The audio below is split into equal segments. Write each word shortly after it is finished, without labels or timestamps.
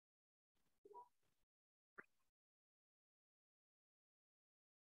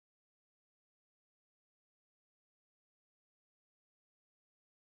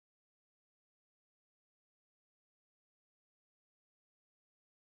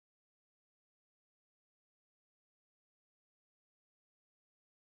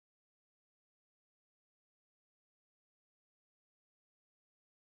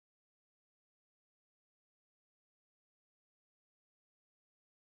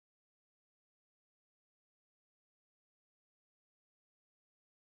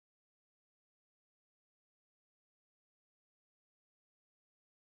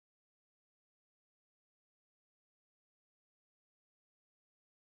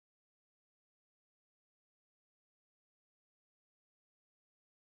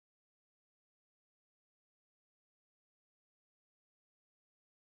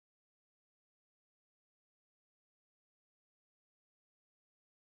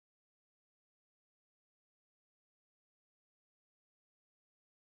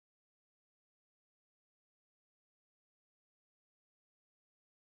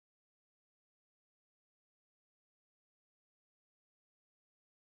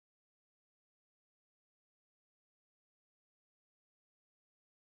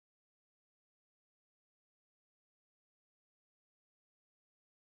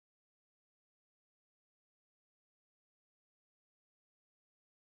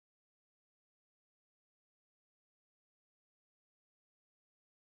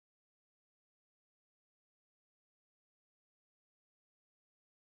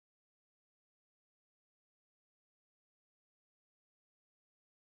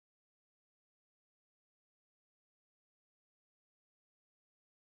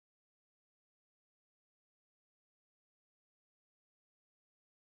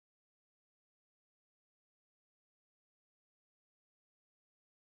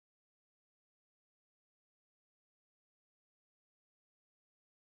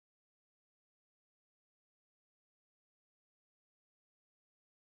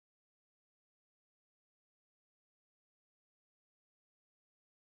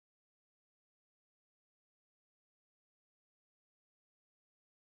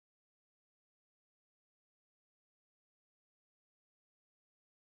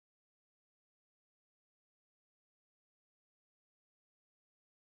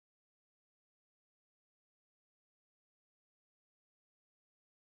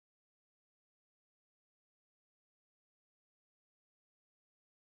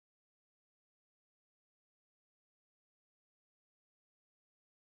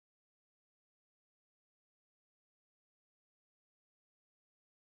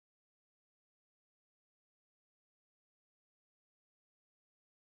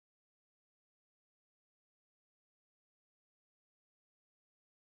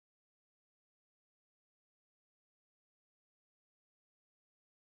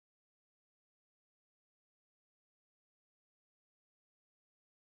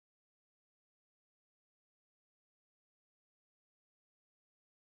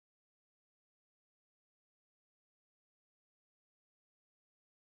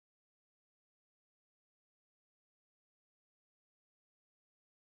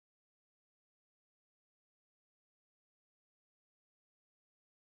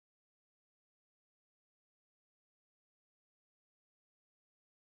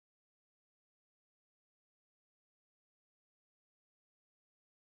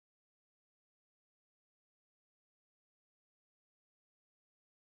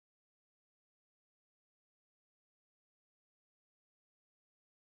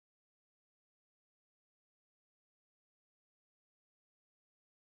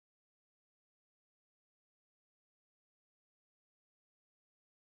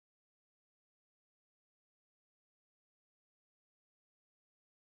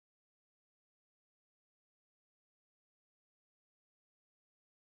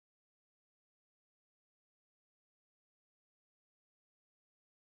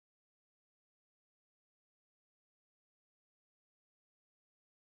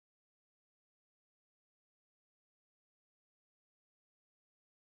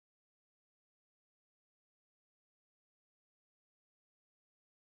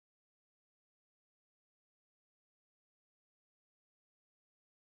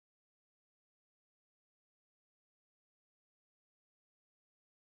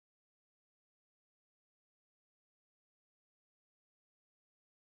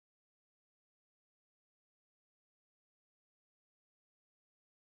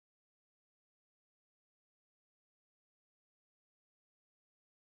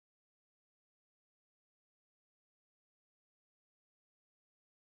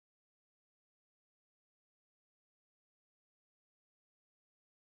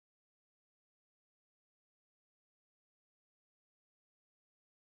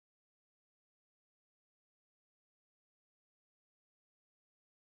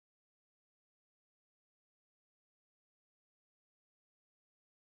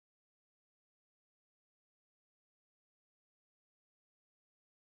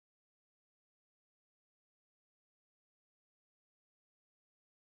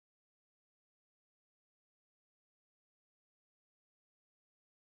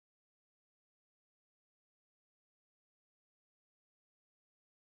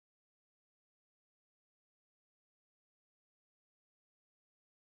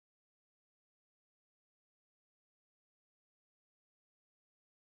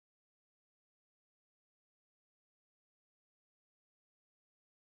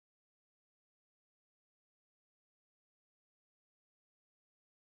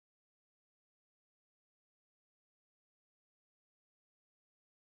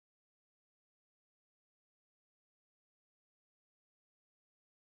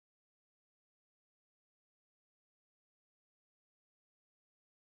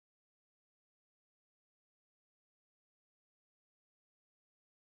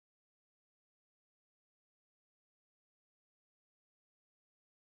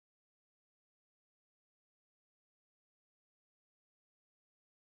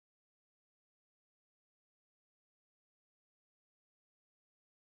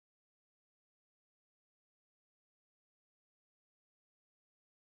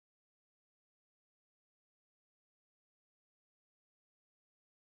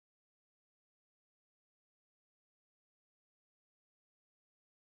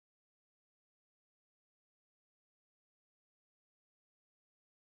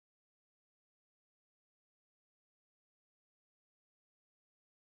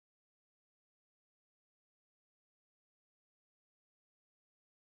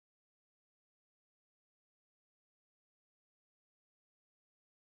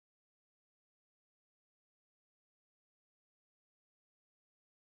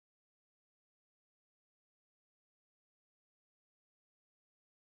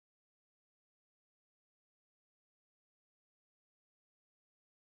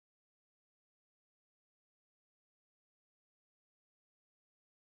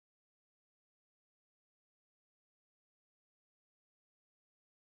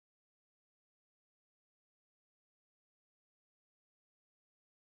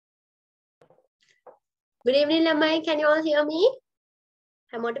Good evening, Lamai. Can you all hear me?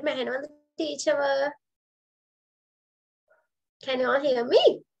 හැමෝටම ඇහෙනවද teacher? Can you all hear me?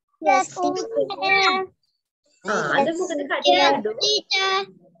 Yes, teacher. අද මොකද කට්ටිය අඩු? Teacher.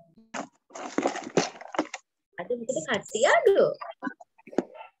 අද මොකද කට්ටිය අඩු?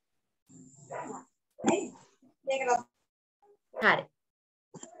 හරි.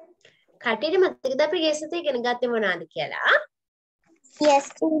 කට්ටියට මතකද අපි ගිය සතියේ ඉගෙන ගත්තේ මොනවද කියලා? Yes,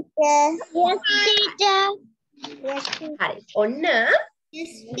 teacher. Yes, teacher. Yes, teacher. හරි. ඔන්න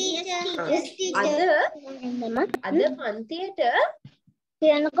Yes, teacher. Yes, teacher. අද පන්තියට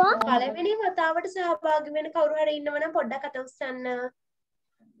කියනකෝ පළවෙනි වතාවට සහභාගී වෙන කවුරු හරි ඉන්නවනම් පොඩ්ඩක් අත උස්සන්න.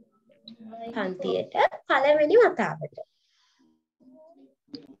 පන්තියට පළවෙනි වතාවට.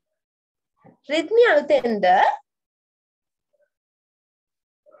 රිද්මි අලුතෙන්ද?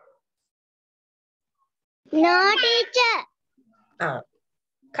 No, teacher.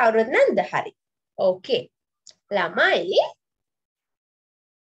 කවුරුත් නැද්ද? හරි. ඕකේ. ළමයි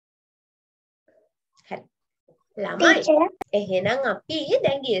හරි. ළමයි එහෙනම් අපි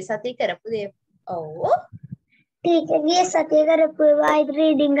දැන් ගිය සතියේ කරපු දේ ඔව් Teacher, ගිය සතියේ කරපු ඒවා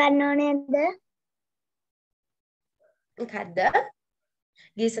රීඩින් ගන්න ඕනේද? මොකද්ද?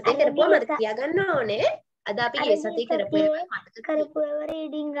 ගිය සතියේ කරපුවා මතක තියාගන්න ඕනේ. අද අපි ගිය සතියේ කරපු ඒවා මතක කරපු ඒවා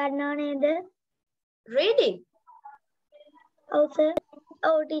රීඩින් ගන්න ඕනේද? reading ඔව් සර්.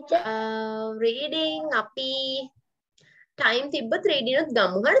 ඔව් ටීචර්. reading අපි time තිබ්බත් reading උත්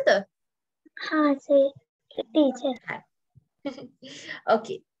ගමු හරිද? හා සර් ටීචර්.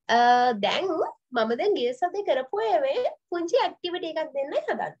 okay දැන් මම දැන් ගිය සතියේ කරපු ඒවේ පුංචි ඇක්ටිවිටි එකක් දෙන්නයි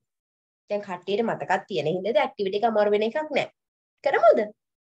හදන්නේ. දැන් කට්ටියට මතකක් තියෙන හින්දාද ඇක්ටිවිටි එක අමාරු වෙන එකක් නෑ. කරමුද?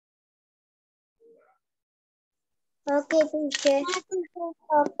 Okay teacher.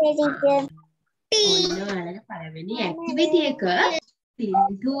 Okay teacher. ඔන්න ඔයාලගේ පළවෙනි ඇක්ටිවිටි එක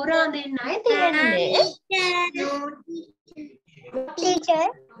පින්තූරා දෙන්නයි තියෙන්නේ. Teacher.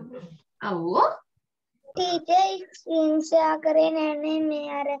 ඔව්. Teacher screen share කරේ නෑනේ මේ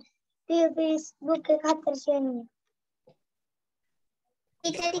අර Facebook එක හතර ශ්‍රේණිය.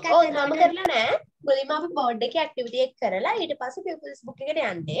 ඔව් තාම කරලා නෑ. මුලින්ම අපි බෝඩ් එකේ ඇක්ටිවිටි එක කරලා ඊට පස්සේ Facebook එකට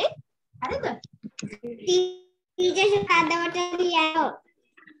යන්නේ. හරිද? Teacher හදවට ලියනවා.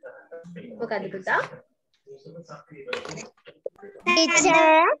 මොකද පුතා?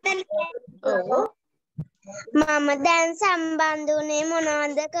 Teacher. ඔව්. මම දැන් සම්බන්ධ වුණේ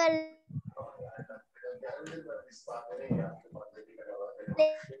මොනවද කළේ?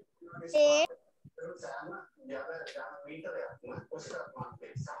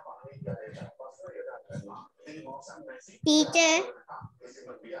 Teacher.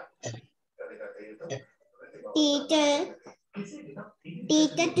 Teacher.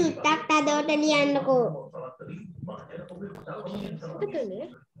 Teacher චුට්ටක් හදවට ලියන්නකෝ.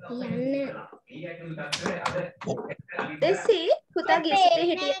 යන්න. දෙසි පුතා ගිය සතියේ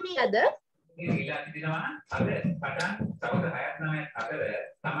හිටියද?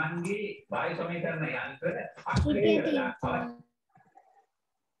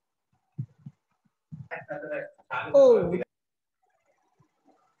 ඔව්.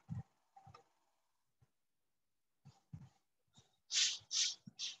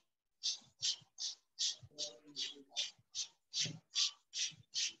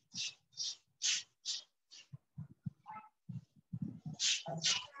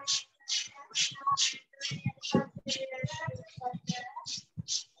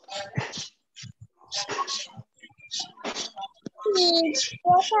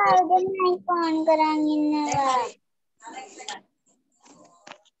 සාර්ධනයි ෆෝන් කරන් ඉන්නවා.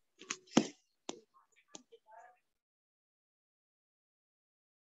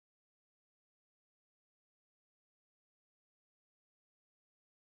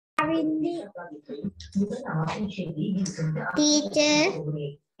 Teacher.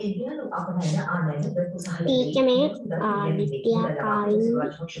 Teacher මේ ආදිත්‍ය කාවින්.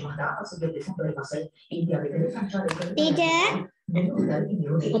 Teacher.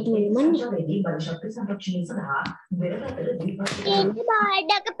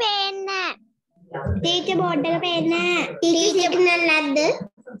 බෝඩ් එක පේන්නේ. Teacher බෝඩ් එක පේන්නේ. Teacher සිග්නල් නැද්ද?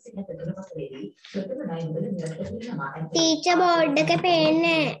 Teacher බෝඩ් එක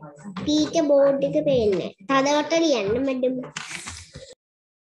පේන්නේ. Teacher බෝඩ් එක පේන්නේ. හදවට ලියන්න මැඩම්.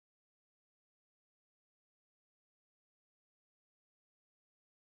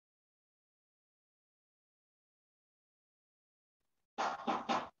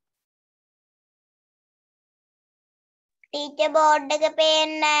 Teacher බෝඩ් එක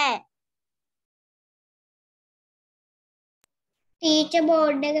පේන්නේ. Teacher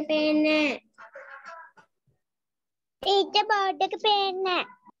බෝඩ් එක පේන්නේ. Teacher බෝඩ් එක පේන්නේ.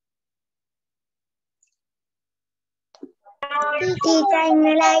 Teacher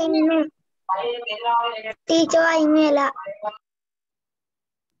ඉන්නලා ඉන්නේ. Teacher ඉන්නලා.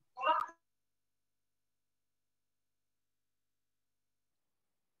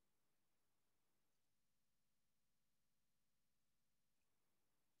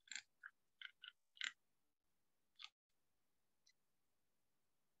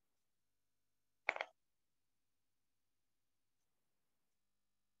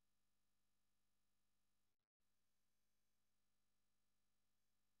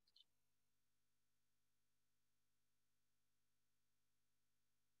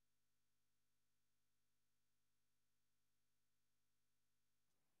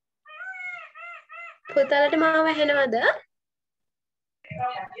 පුතාලට මාව ඇහෙනවද?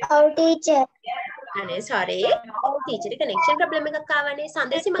 ඔව් teacher. අනේ sorry. ඔව් ටීචර් කනෙක්ෂන් ප්‍රොබ්ලම් එකක් ආවනේ.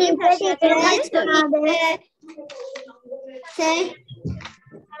 සඳේසි මගේ ප්‍රශ්නයක් teacher නේද? sir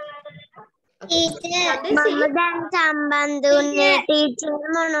teacher සඳේසි මම දැන් සම්බන්ධ වුණේ teacher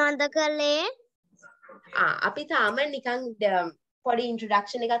මොනවද කළේ? අපි තාම නිකන් පොඩි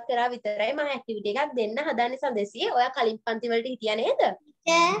ඉන්ට්‍රොඩක්ෂන් එකක් කරා විතරයි. මම ඇක්ටිවිටි එකක් දෙන්න හදන්නේ සඳේසි. ඔයා කලින් පන්ති වලට හිටියා නේද?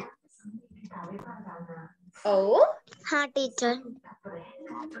 ඔව්. හා teacher.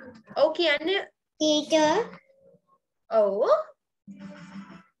 ඔව් කියන්නේ teacher ඔව්.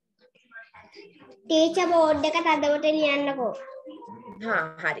 teacher board එක තදවට ලියන්නකෝ.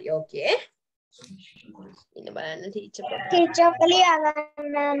 හරි ඕකේ. ඉන්න බලන්න ටීචර් පොඩ්ඩක්. teacher ලියා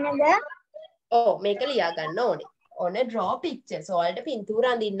ගන්නද? ඔව් මේක ලියා ගන්න ඕනේ. ඕන draw pictures. ඔයාලට පින්තූර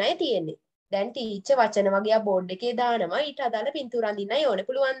අඳින්නයි තියෙන්නේ. දැන් ටීචර් වචන වගේ ආ බෝඩ් එකේ දානවා. ඊට අදාළ පින්තූර අඳින්නයි ඕනේ.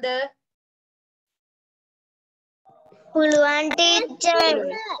 පුළුවන්ද? පුළුවන් teacher.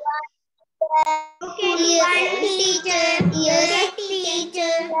 පුළුවන් teacher. yes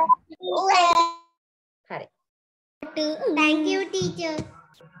teacher. හරි. thank you teacher.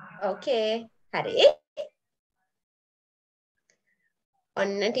 ඕකේ. හරි.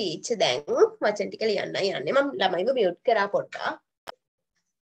 ඔන්න ටීචර් දැන් වචන ටික ලියන්නයි යන්නේ. මම ළමයිව මියුට් කරා පොඩ්ඩක්.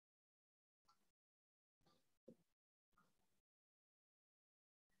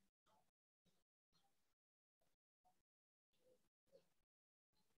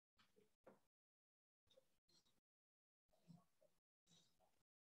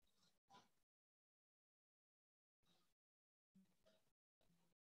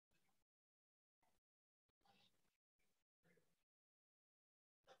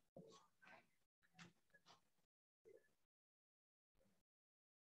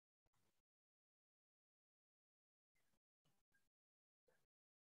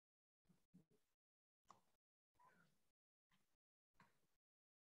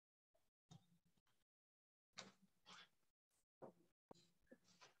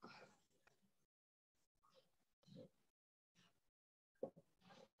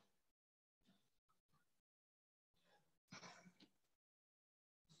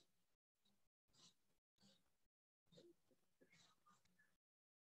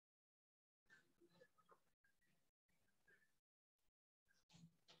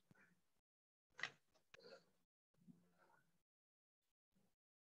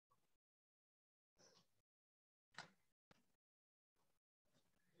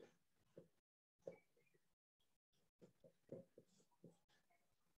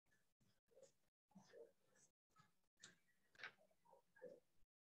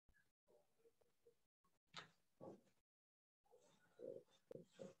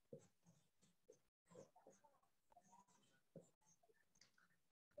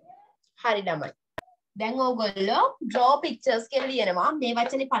 හරි ළමයි. දැන් ඕගොල්ලෝ draw pictures කියලා ලියනවා. මේ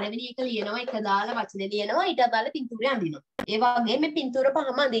වචනේ පළවෙනි එක ලියනවා. එක දාලා වචනේ ලියනවා. ඊට අදාළ පින්තූරය අඳිනවා. ඒ වගේ මේ පින්තූර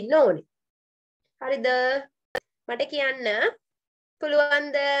පහම අඳින්න ඕනේ. හරිද? මට කියන්න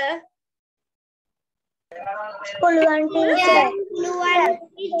පුළුවන්ද? පුළුවන් teacher. පුළුවන්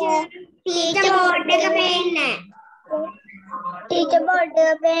teacher. teacher board එක පේන්නේ නැහැ. teacher board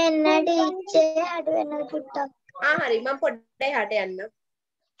එක පේන්නේ teacher හට වෙන පුට්ටක්. හරි මම පොඩ්ඩක් එහාට යන්න.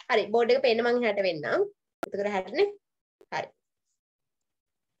 හරි බෝඩ් එක පේන්න මං එහාට වෙන්නම්. එතකොට හැටනේ. හරි.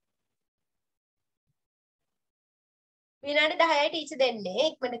 විනාඩි 10යි ටීචර් දෙන්නේ.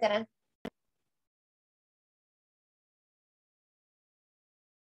 ඉක්මනට කරන්න.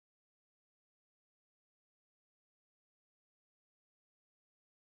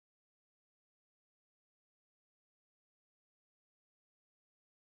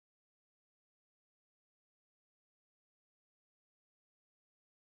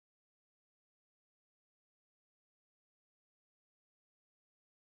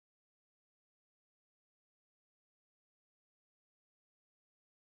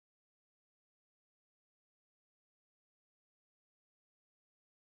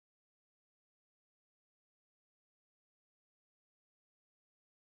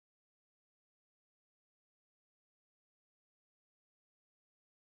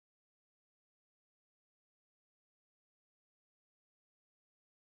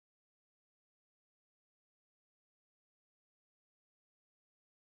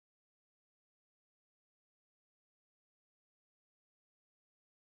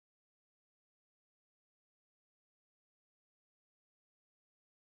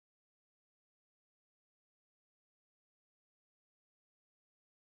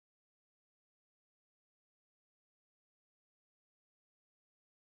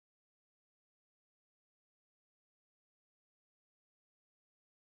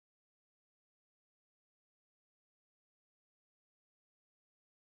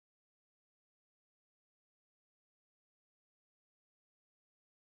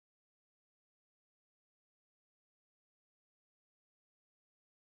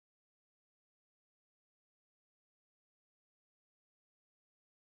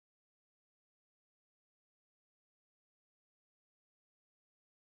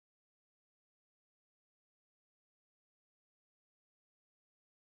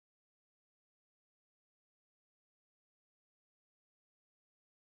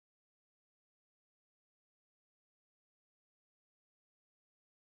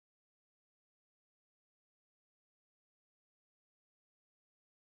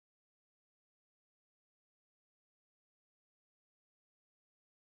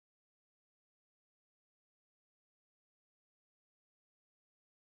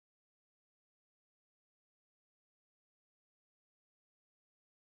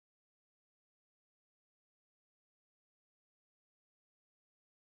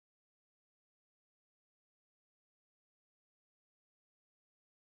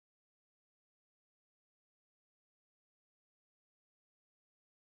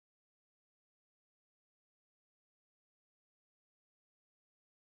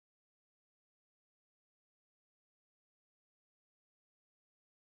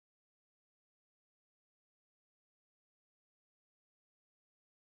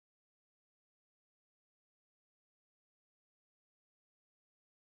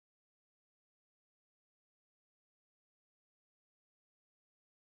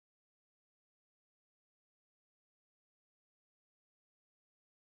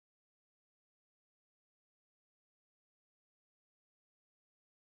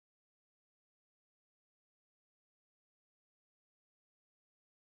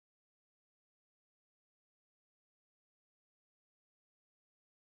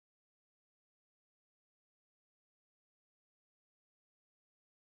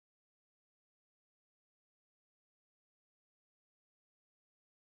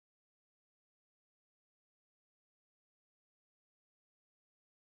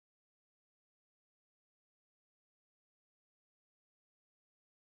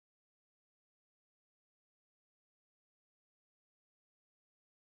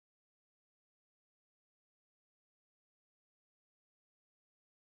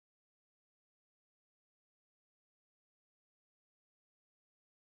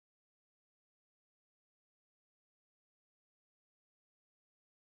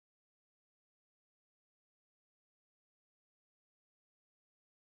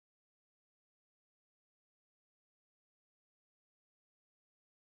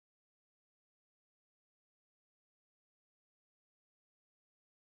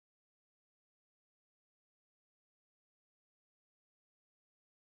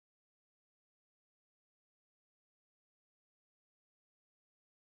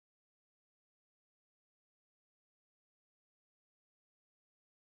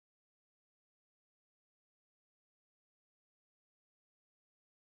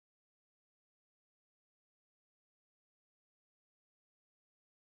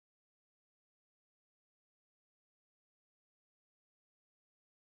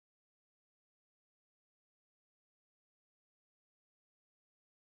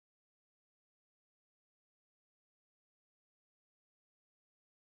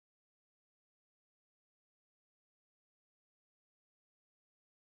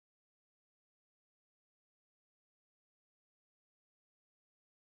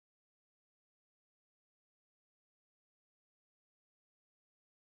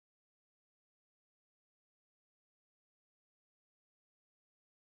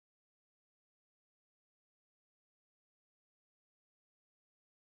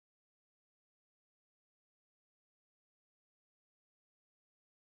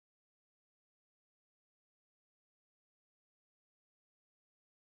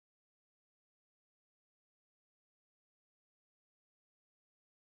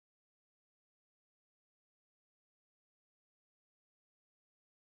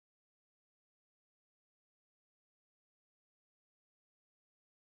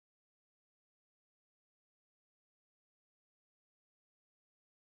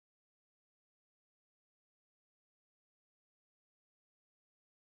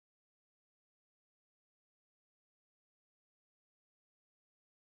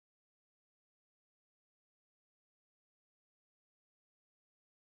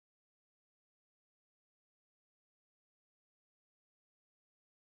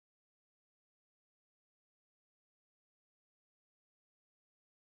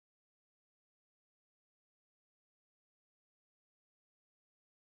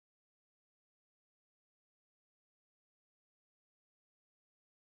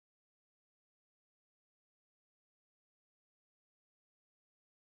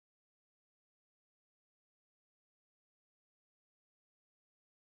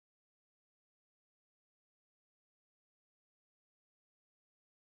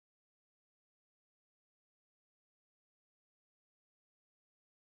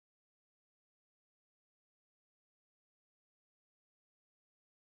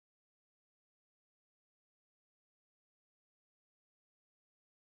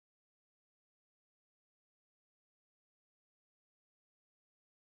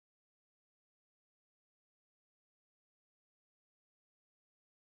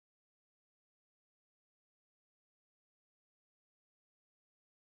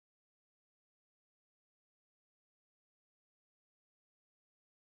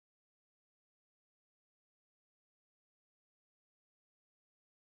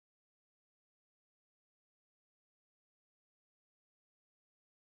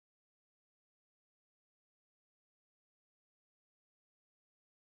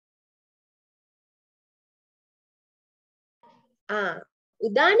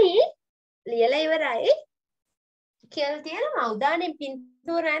 උදානේ ලියලා ඉවරයි කියලා තියෙනවා. උදානේ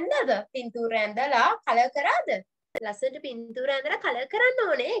පින්තූර ඇඳද? පින්තූර ඇඳලා කලර් කරාද? ලස්සනට පින්තූර ඇඳලා කලර් කරන්න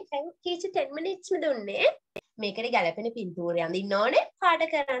ඕනේ. කීච 10 minutes ම දුන්නේ. මේකට ගැලපෙන පින්තූරය අඳින්න ඕනේ. පාට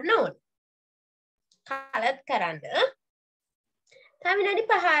කරන්න ඕනේ. කලර් කරන්න. තව විනාඩි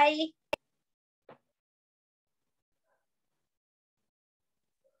 5යි.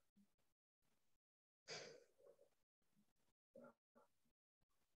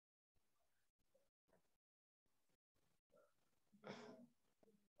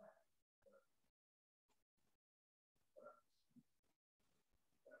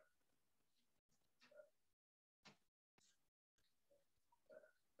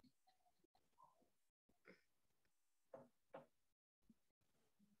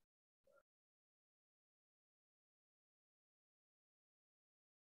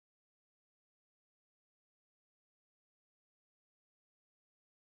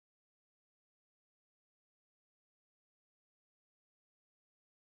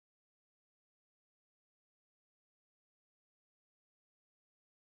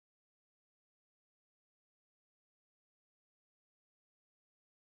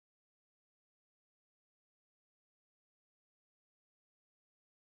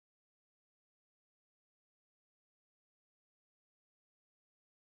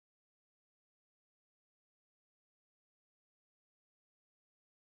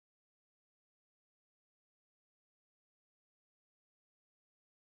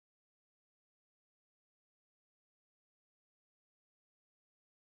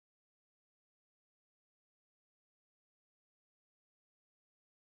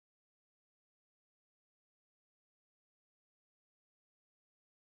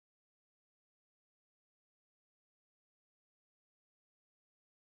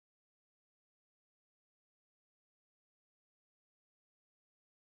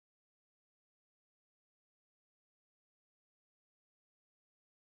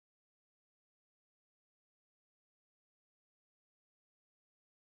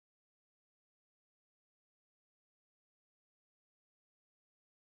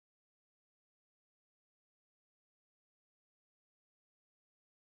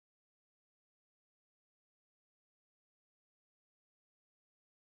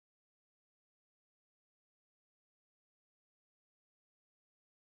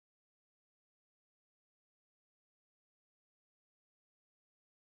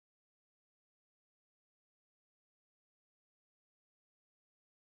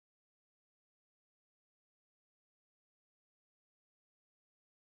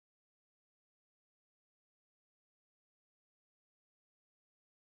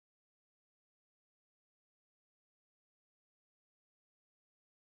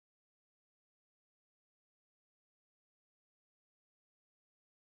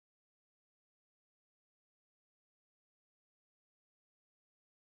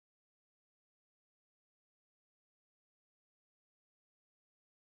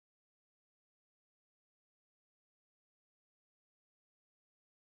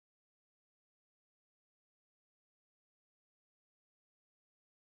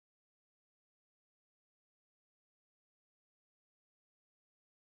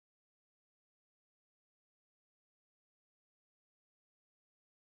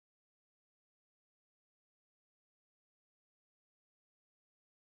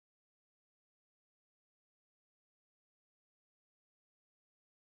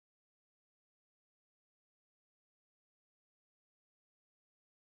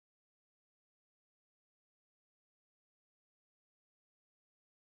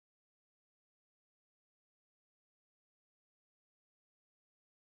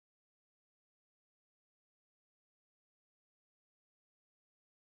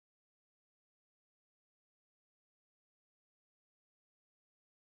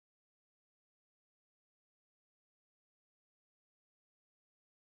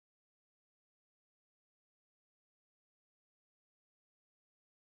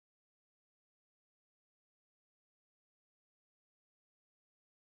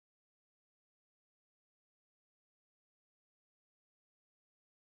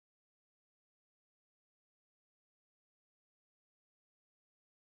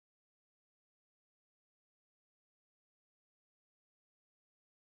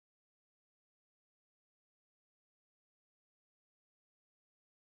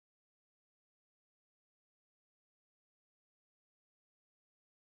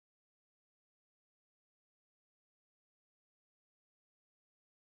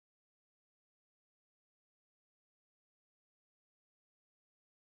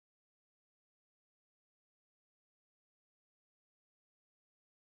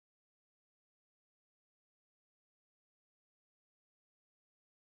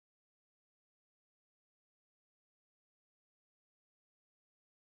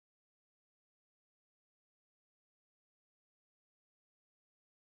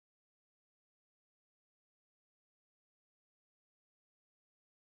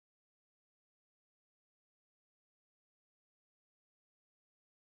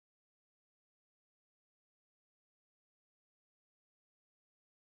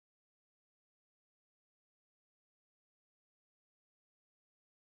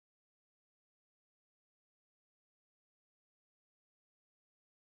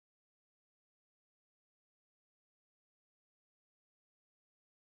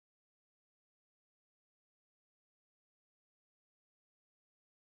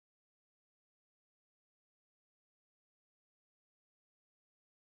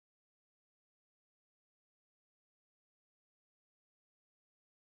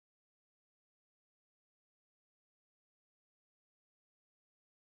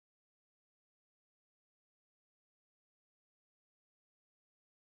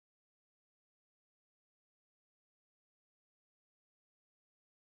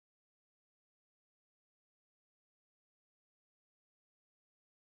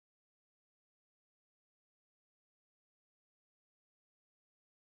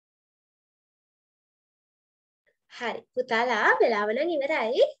 හරි. පුතාලා වෙලාව නම්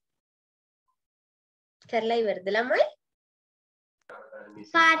ඉවරයි. කරලා ඉවරද ළමයි?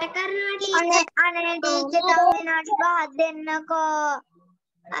 පාට කරනවා ටීචර්. අනේ ටීචර් තව විනාඩි 5ක් දෙන්නකෝ.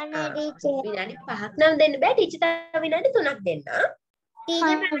 අනේ ටීචර්. විනාඩි 5ක් නම් දෙන්න බෑ. ටීචර් තව විනාඩි 3ක් දෙන්න.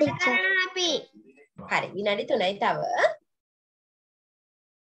 ටීචර් පාට කරනවා අපි. හරි. විනාඩි 3යි තව.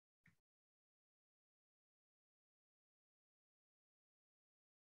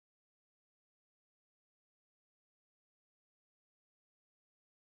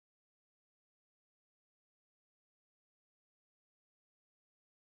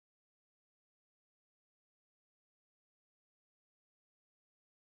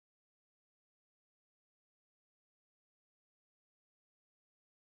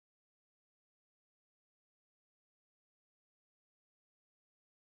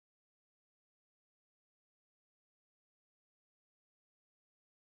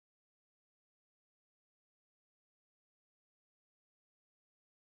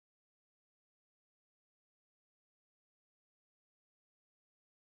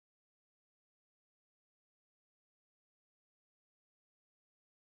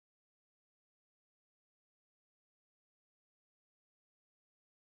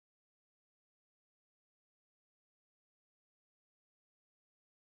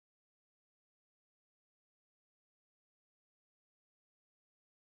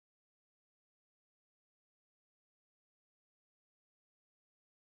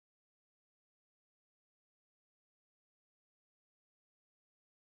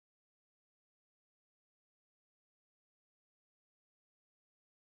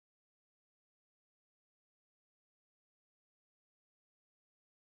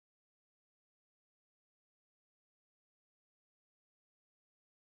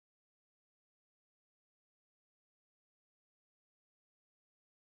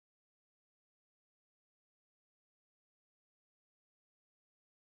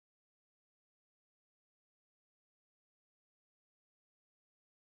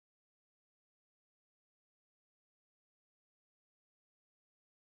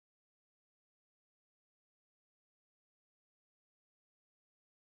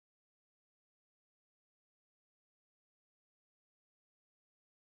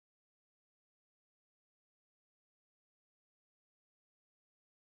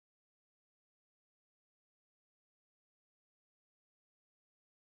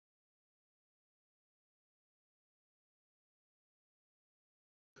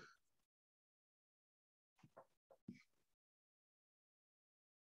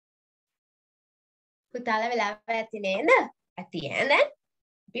 පුතාලා වෙලාව ඇති නේද? ඇති ඈ. දැන්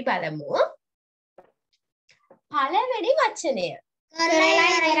අපි බලමු. පළවෙනි වචනය. කරලා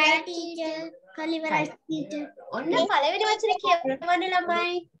ඉවරයි ටීචර්. කරලා ඉවරයි ටීචර්. ඔන්න පළවෙනි වචනේ කියවන්න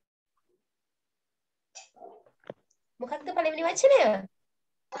ළමයි. මොකක්ද පළවෙනි වචනය?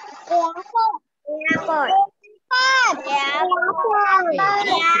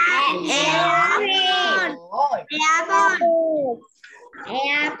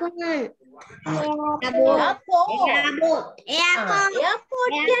 එයාපෝට් කියන්නේ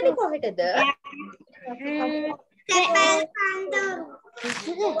කොහෙටද?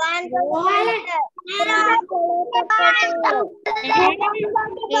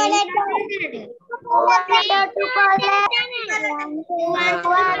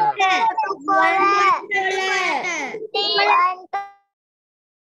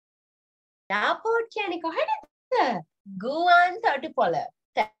 එයාපෝට් කියන්නේ කොහෙටද? ගුවන් තොටුපොළ.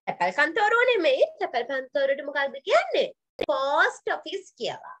 තැපැල් කන්තෝරුව නෙමෙයි. තැපැල් කන්තෝරුවට මොකක්ද කියන්නේ? පෝස්ට් ඔෆිස්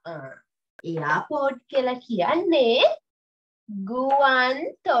කියලා. එයාපෝට් කියලා කියන්නේ ගුවන්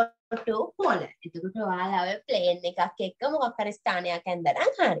තොටුපොළ. එතකොට ඔයාලා ඔය ප්ලේන් එකක් එක්ක මොකක් හරි ස්ථානයක් ඇඳලා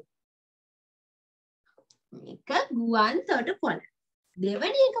හරි. මේක ගුවන් තොටුපොළ.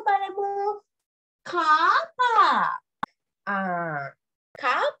 දෙවෙනි එක බලමු. කාපාක්.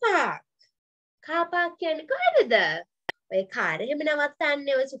 කාපාක්. කාපාක් කියන්නේ කොහෙද? ඔය කාර් එහෙම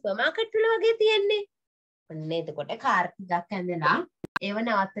නවත්තන්නේ ඔය සුපර් මාකට් වල වගේ තියෙන්නේ. ඔන්න එතකොට කාර් ටිකක් ඇඳලා ඒව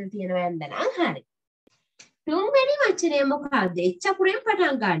නවත්තලා තියෙනවා ඇඳලා හරි. තුන්වෙනි වචනය මොකක්ද? එච් අකුරෙන්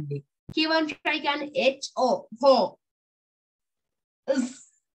පටන් ගන්නෙ. කියවන්න try කියන්නේ H O ho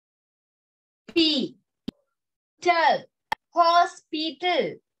P T hospital.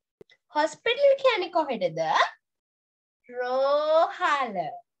 hospital කියන්නේ කොහෙටද? රෝහල.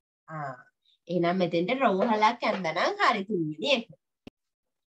 එහෙනම් මෙතෙන්ට රෝහලක් ඇඳනම් හරි තුන්වෙනි එක.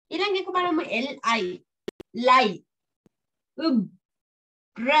 ඊළඟ එක බලමු L I ලයි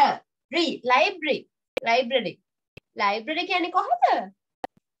library කියන්නේ කොහෙද?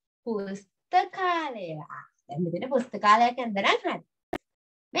 පුස්තකාලය. දැන් මෙතන පුස්තකාලයක් ඇඳලා හරි.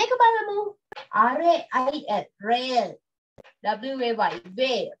 මේක බලමු. RAIL rail. WAY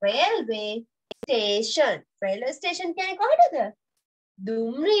way railway station. Railway station කියන්නේ කොහෙටද?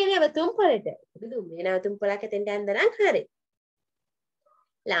 දුම්රිය නැවතුම් පොළට. දුම්රිය නැවතුම් පොළක් එතෙන්ට යන්න නම් හරි.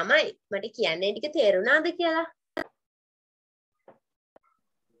 ළමයි මට කියන්නේ ටික තේරුණාද කියලා?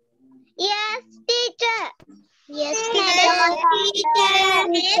 Yes, teacher. Yes, teacher.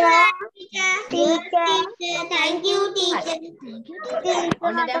 Thank you, teacher.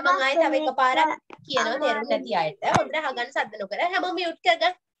 ඔන්න දැන් මම ආයෙ තව එකපාරක් කියනවා තේරුම් නැති අයට. හොඳට අහගන්න සද්ද නොකර හැමෝම මියුට්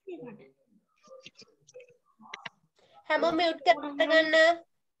කරගන්න. හැමෝම මියුට් කරගන්න.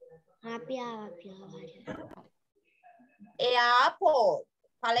 අපි එයාපෝට්.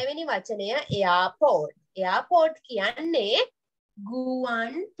 පළවෙනි වචනය එයාපෝට්. එයාපෝට් කියන්නේ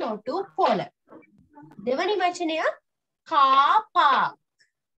ගුවන් තොටුපොළ. දෙවැනි වචනය කාපාක්.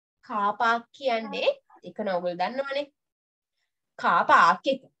 කාපාක් කියන්නේ එක නෝගල් දන්නවනේ. කාපාක්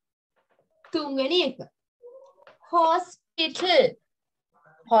එක. තුන්වෙනි එක හොස්පිටල්.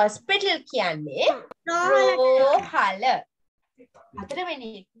 හොස්පිටල් කියන්නේ රෝහල. හතරවෙනි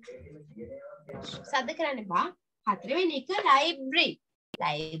එක සද්ද කරන්න එපා. හතරවෙනි එක ලයිබ්‍රරි.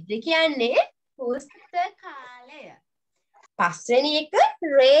 ලයිබ්‍රරි කියන්නේ පුස්තකාලය. පස්වෙනි එක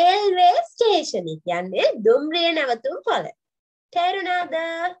රේල්වේ ස්ටේෂන්. කියන්නේ දුම්රිය නැවතුම් පොළ. තේරුණාද?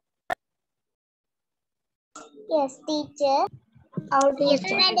 Yes, teacher. Our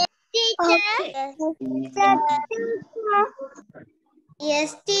teacher.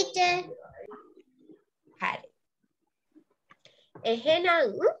 Yes, teacher. හරි.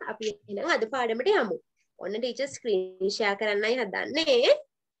 එහෙනම් අපි අද පාඩමට යමු. ඔන්න ටීචර් ස්ක්‍රීන් ෂෙයා කරන්නයි හදන්නේ.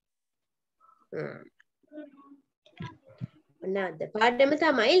 ඔන්න අද පාඩම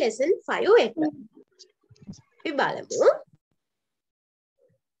තමයි lesson 5 එක. අපි බලමු.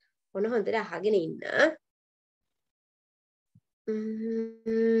 ඔන්න හොඳට අහගෙන ඉන්න.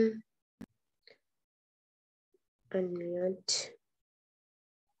 Unmute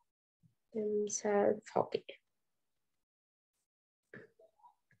himself. Okay.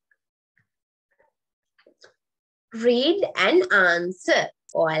 Read and answer.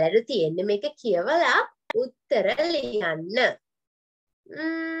 ඔයාලට තියෙන්නේ මේක කියවලා උත්තර ලියන්න.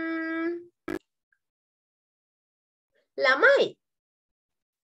 ළමයි.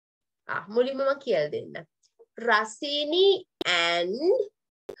 මුලින්ම මම කියලා දෙන්න. Rasini and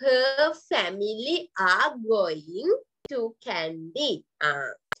her family are going to Kandy.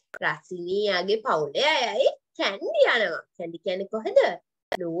 Rasini යාගේ පවුලේ අයයි කැන්ඩි යනවා. කැන්ඩි කියන්නේ කොහෙද?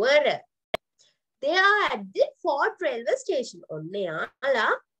 නුවර. They are at the Fort railway station. ඔන්න යාලා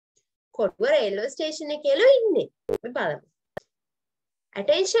කොටුව railway station එකේ ඉන්නේ. අපි බලමු.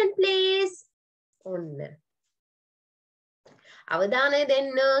 Attention please. ඔන්න. අවධානය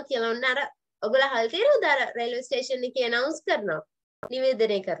දෙන්න කියලා ඔන්න අර ඔයගොල්ලෝ අහලා තියෙනවද අර railway station එකේ announce කරනවා.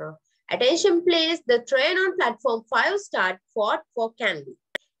 නිවේදනය කරනවා. Attention please. The train on platform 5 start Fort for Kandy.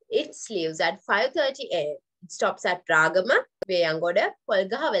 It leaves at 5:30 am. It stops at Ragama, Veyangoda,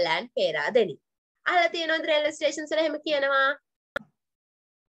 Polgahawala and Peradeni. අහලා තියෙනවද railway stations වල එහෙම කියනවා?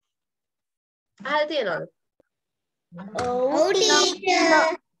 අහලා තියෙනවද? Oh, teacher.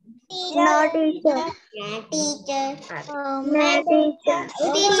 No, teacher. Yeah, teacher. No, teacher.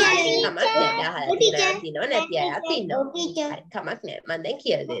 Teacher. තියෙනවා නැති අයත් ඉන්නවා. හරි කමක් නෑ. මම දැන්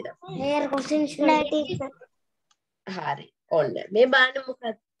කියලා දෙනවා. No, teacher. හරි. ඔන්න මේ බාන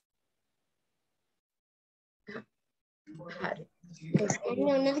මොකක්ද? හරි.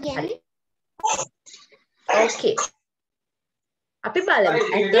 Okay. අපි බලමු.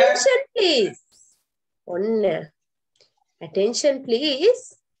 Attention please. ඔන්න. Attention please.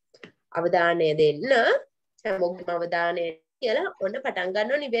 අවධානය දෙන්න. හැමෝගේම අවධානය කියලා ඔන්න පටන්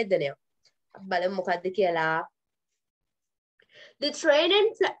ගන්නවා නිවේදනය. අපි බලමු මොකද්ද කියලා. The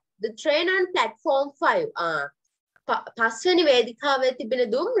train on platform 5. පස්වෙනි වේදිකාවේ තිබෙන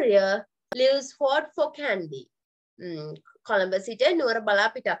දුම්රිය leaves Fort for Kandy. Colombo සිට නුවර බලා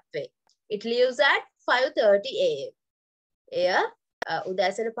පිටත් වේ. It leaves at 5:30 am. එය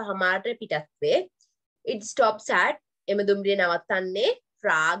උදෑසන 5:00 පිටත් වේ. It stops at එම දුම්රිය නවත්තන්නේ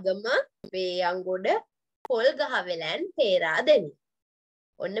රාගම, වේයන්ගොඩ, පොල්ගහවෙලන්, පේරාදෙණි.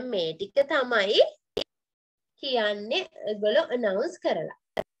 ඔන්න මේ ටික තමයි කියන්නේ ඔයගොල්ලෝ announce කරලා.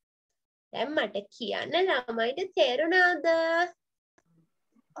 දැන් මට කියන්න ළමයිට තේරුණාද?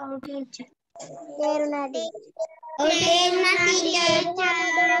 Oh, teacher. තේරුණා teacher.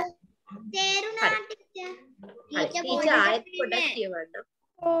 තේරුණා teacher. හරි ටීචර් ආයෙත් පොඩ්ඩක් කියවන්න.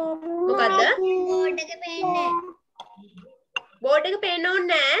 මොකද්ද? බෝඩ් එක පේන්නේ. බෝඩ් එක පේන්න ඕනේ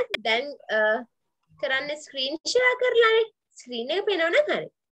නැහැ. දැන් කරන්නේ ස්ක්‍රීන් ෂෙයා කරලානේ. ස්ක්‍රීන් එක පේනවනම් හරි.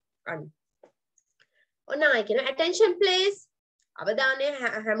 අන්න. ඔන්න ආයෙ කියන attention please. අවධානය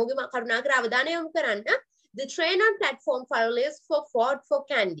හැමෝගෙම කරුණාකර අවධානය යොමු කරන්න. The train on platform 5 leaves for Ford for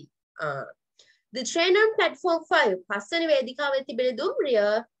Candy. The train on platform 5 පස්වෙනි වේදිකාවේ තිබෙන දුම්රිය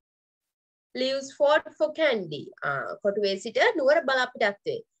leaves Ford for Candy. කොටුවේ සිට නුවර බලා පිටත්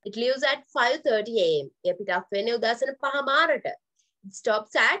වේ. It leaves at 5:30 am. එය පිටත් වෙන්නේ උදෑසන 5 මාරට. It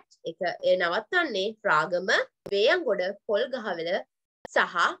stops at ඒ නවත්තන්නේ රාගම, වේයන්ගොඩ, පොල්ගහවෙල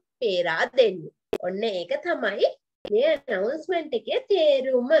සහ පේරා දෙන්න. ඔන්න ඒක තමයි මේ announcement එකේ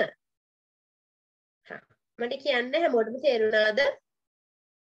තේරුම. මට කියන්න හැමෝටම තේරුණාද?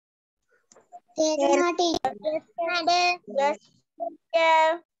 තේරුණා ටීචර්.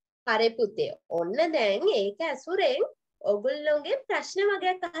 හරි පුතේ. ඔන්න දැන් ඒක ඇසුරෙන් ඔගොල්ලෝගේ ප්‍රශ්න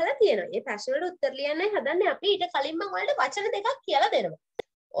වගේක් අහලා තියෙනවා. ඒ ප්‍රශ්න වලට උත්තර ලියන්නයි හදන්නේ අපි. ඊට කලින් මම ඔයාලට වචන දෙකක් කියලා දෙනවා.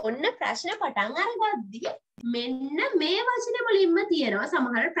 ඔන්න ප්‍රශ්න පටන් අරගද්දී මෙන්න මේ වචන වලින්ම තියෙනවා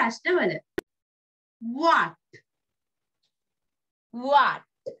සමහර ප්‍රශ්නවල.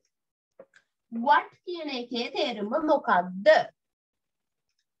 what කියන එකේ තේරුම මොකක්ද?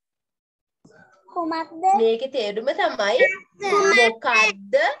 කුමක්ද? මේකේ තේරුම තමයි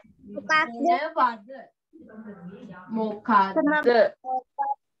මොකක්ද? මොකක්ද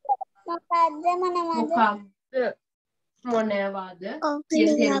මොනවද?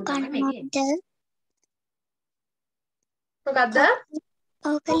 මොකක්ද?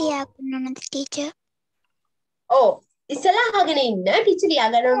 ඕක ලියා ගන්නවද ටීචර්? ඔව් ඉස්සලා අහගෙන ඉන්න ටීචර් ලියා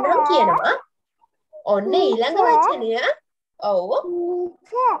ගන්න නම් කියනවා. ඔන්න ඊළඟ වචනය. ඔව්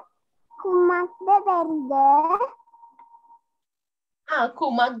කුමක්ද බැරිද?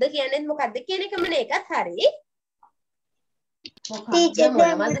 කුමක්ද කියන්නේ මොකක්ද කියන එකම ඒකත් හරි. ටීචර්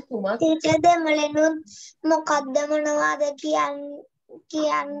මොනවද කුමක්? ටීචර් දෙමළෙනුත් මොකක්ද මොනවද කියන්න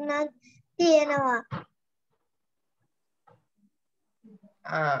තියෙනවා.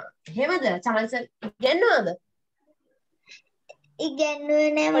 එහෙමද? චාන්ස් ඉගෙනනවද? ඉගෙනුවේ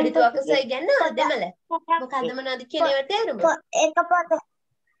නෑ. පොඩිතුවකස ඉගෙනනවද දෙමළ? මොකක්ද මොනවද කියන ඒවා තේරුම? ඒක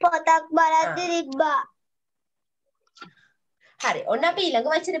පොතක් බලද්දි තිබ්බා. හරි. ඔන්න අපි ඊළඟ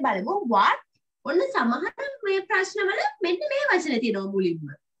වචනේ බලමු. what. ඔන්න සමහර මේ ප්‍රශ්නවල මෙන්න මේ වචන තියෙනවා මුලින්ම.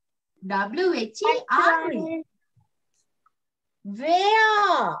 WHERE.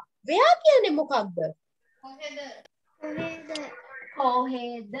 where කියන්නේ මොකක්ද?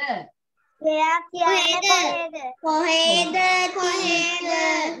 කොහෙද? where කියන්නේ කොහෙද?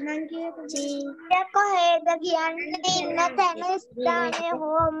 කොහෙද කියන්නේ ඉන්න තැන ස්ථානය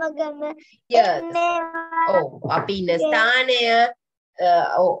හෝමගම. අපි ඉන්න ස්ථානය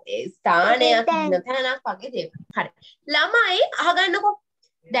ස්ථානයක් ඉන්න තැනක් වගේ දේවල්. හරි. ළමයි අහගන්නකෝ.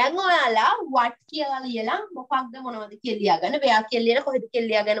 දැන් ඔයාලා what කියලා ලියලා මොකක්ද මොනවද කියලා ලියාගන්න. where කියලා ලියලා කොහෙද කියලා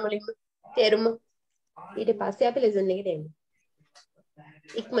ලියාගන්න මුලින්ම තේරුම. ඊට පස්සේ අපි ලෙසන් එකට එමු.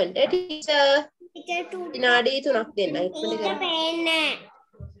 ඉක්මනට ටීචර් විනාඩි 3ක් දෙන්න. ඉක්මනට කරන්න. පේන්නේ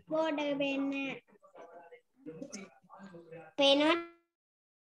බෝඩ් එක පේන්නේ. පේනවා.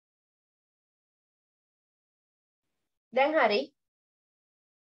 දැන් හරි.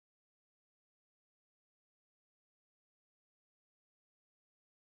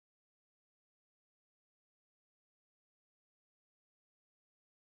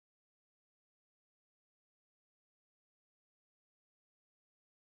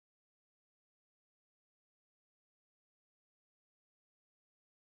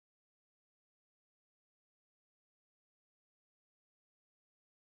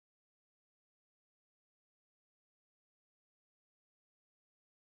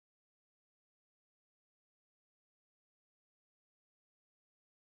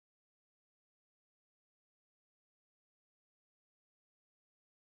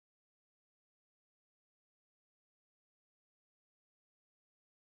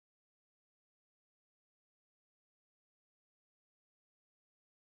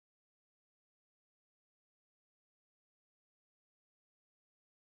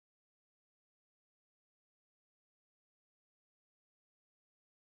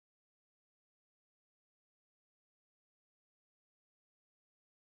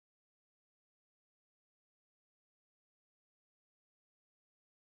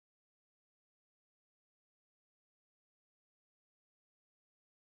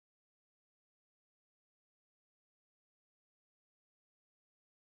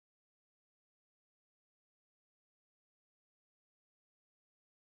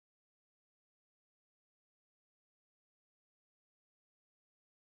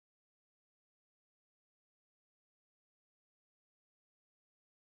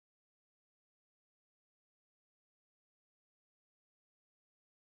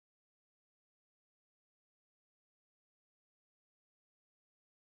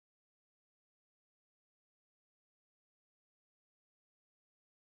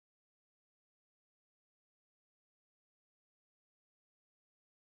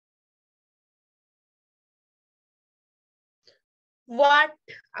 what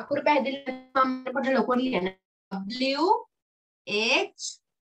අකුරු පැහැදිලි මම කොට ලොකු ලියන W H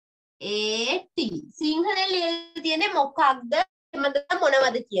A T සිංහලෙන් ලියලා තියෙන්නේ මොකක්ද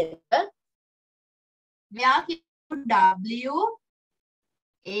මොනවද කියන එක මෙයා W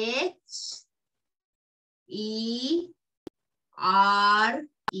H E R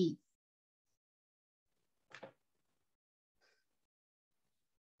E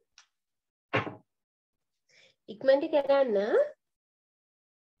ඉක්මනට කරන්න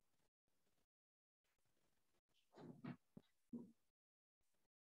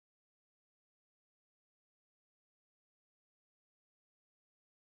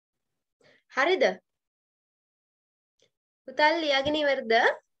හරිද පුතල් ලියාගෙන ඉවරද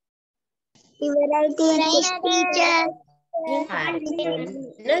ඉවරයි ටීචර්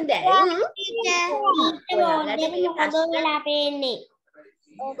දැන් බෝඩ් එක මොකද වෙලා පේන්නේ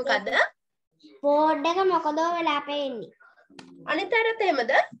මොකද බෝඩ් එක මොකද වෙලා පේන්නේ අනිත් අයටත්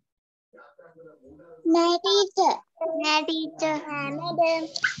එහෙමද නෑ ටීචර්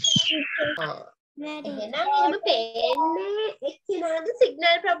එහෙනම් එහෙම පේන්නේ එක්කිනාද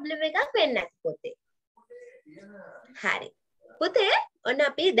සිග්නල් ප්‍රොබ්ලම් එකක් වෙන්නේ නැති පොතේ. හරි. පුතේ ඔන්න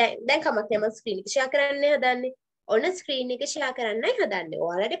අපි දැන් කමක් නැහැ මම ස්ක්‍රීන් එක ෂෙයා කරන්න හදන්නේ. ඔන්න ස්ක්‍රීන් එක ෂෙයා කරන්නයි හදන්නේ.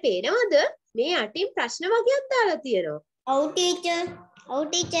 ඔයාලට පේනවද මේ යටින් ප්‍රශ්න වගේක් දාලා තියෙනවා. ඔව් ටීචර්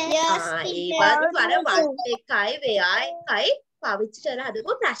ඒවත් අර වත් එකයි වෙයා එකයි පාවිච්චි කරලා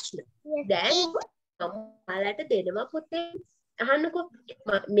හදපු ප්‍රශ්න. දැන් මම ඔයාලට දෙනවා පුතේ අහන්නකෝ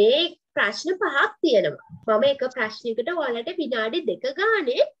මේ ප්‍රශ්න පහක් තියෙනවා. මම එක ප්‍රශ්නයකට ඔයාලට විනාඩි 2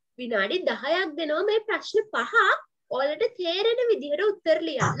 ගානේ විනාඩි 10ක් දෙනවා මේ ප්‍රශ්න පහ ඔයාලට තේරෙන විදිහට උත්තර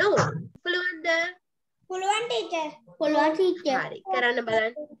ලියන්න ඕන. පුළුවන්ද? පුළුවන් ටීචර් හරි. කරන්න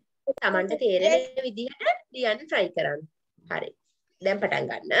බලන්න. Tamanට තේරෙන විදිහට ලියන්න try කරන්න. හරි. දැන්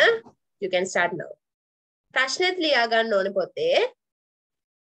පටන් ගන්න. You can start now. ප්‍රශ්නෙත් ලියා ගන්න ඕනේ පොතේ.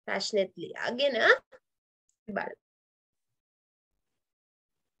 ප්‍රශ්නෙත් ලියාගෙන බලන්න.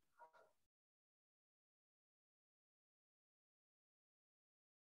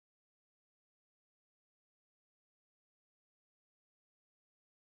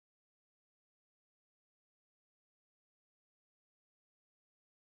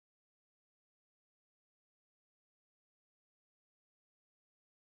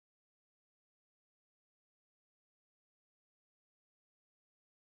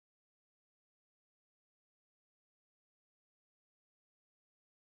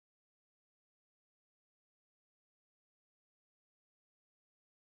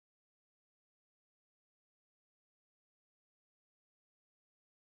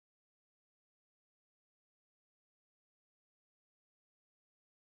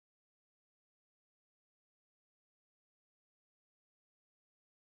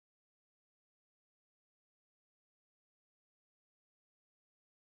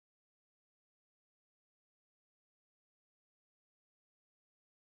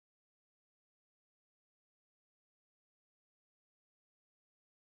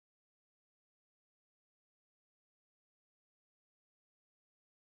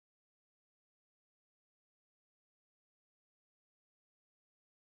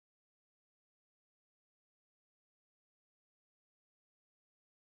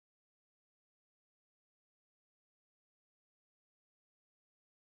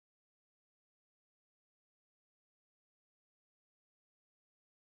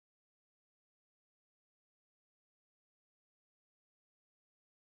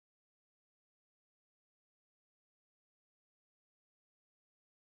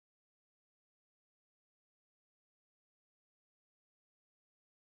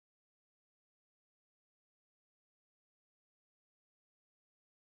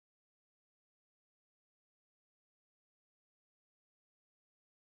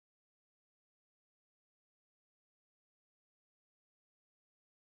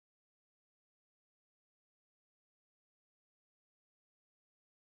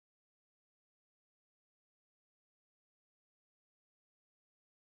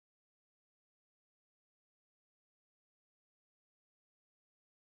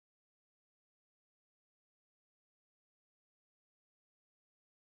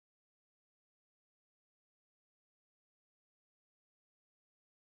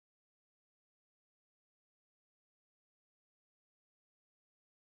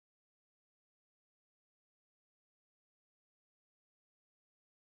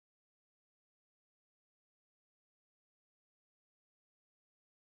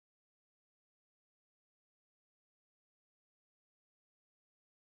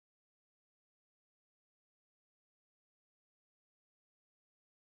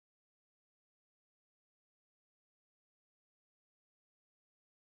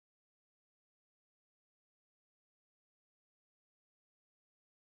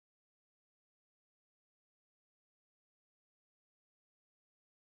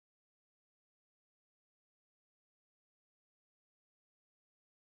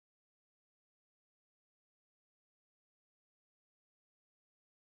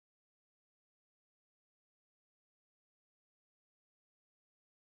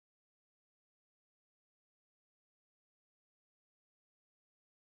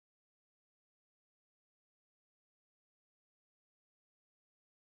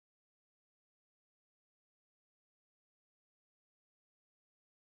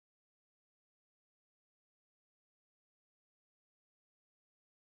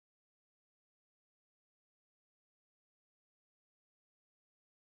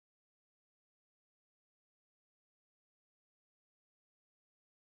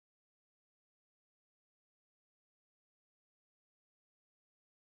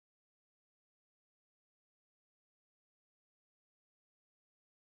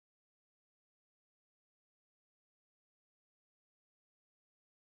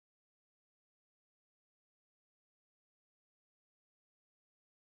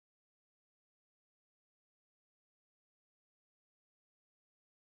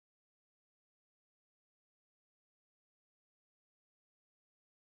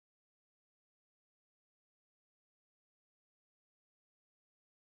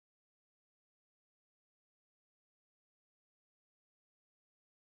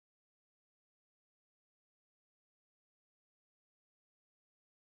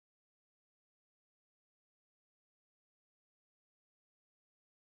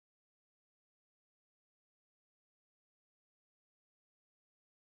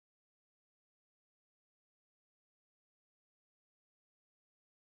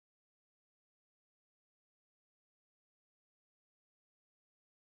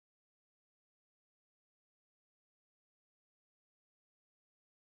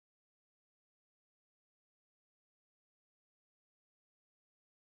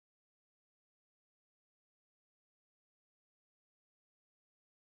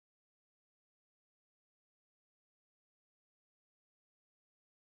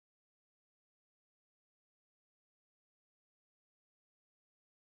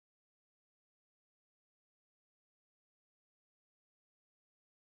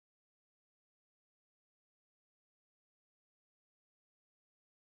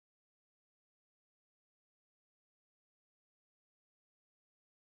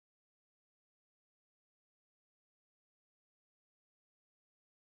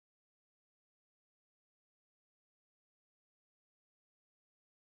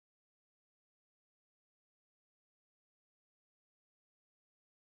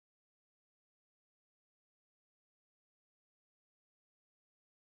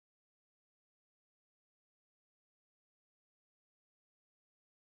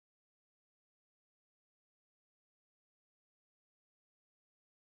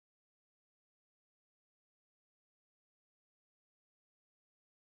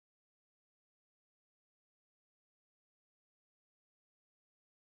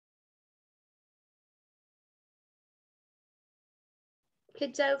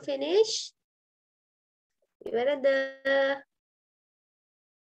 Kids are finished. ඉවරද?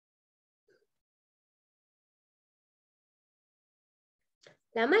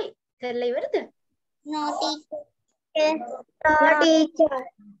 ළමයි කරලා ඉවරද? No teacher. No teacher.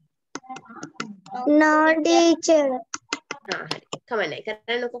 No teacher. හරි. කමන්නේ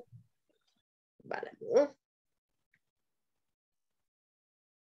කරන්නකෝ. බලමු.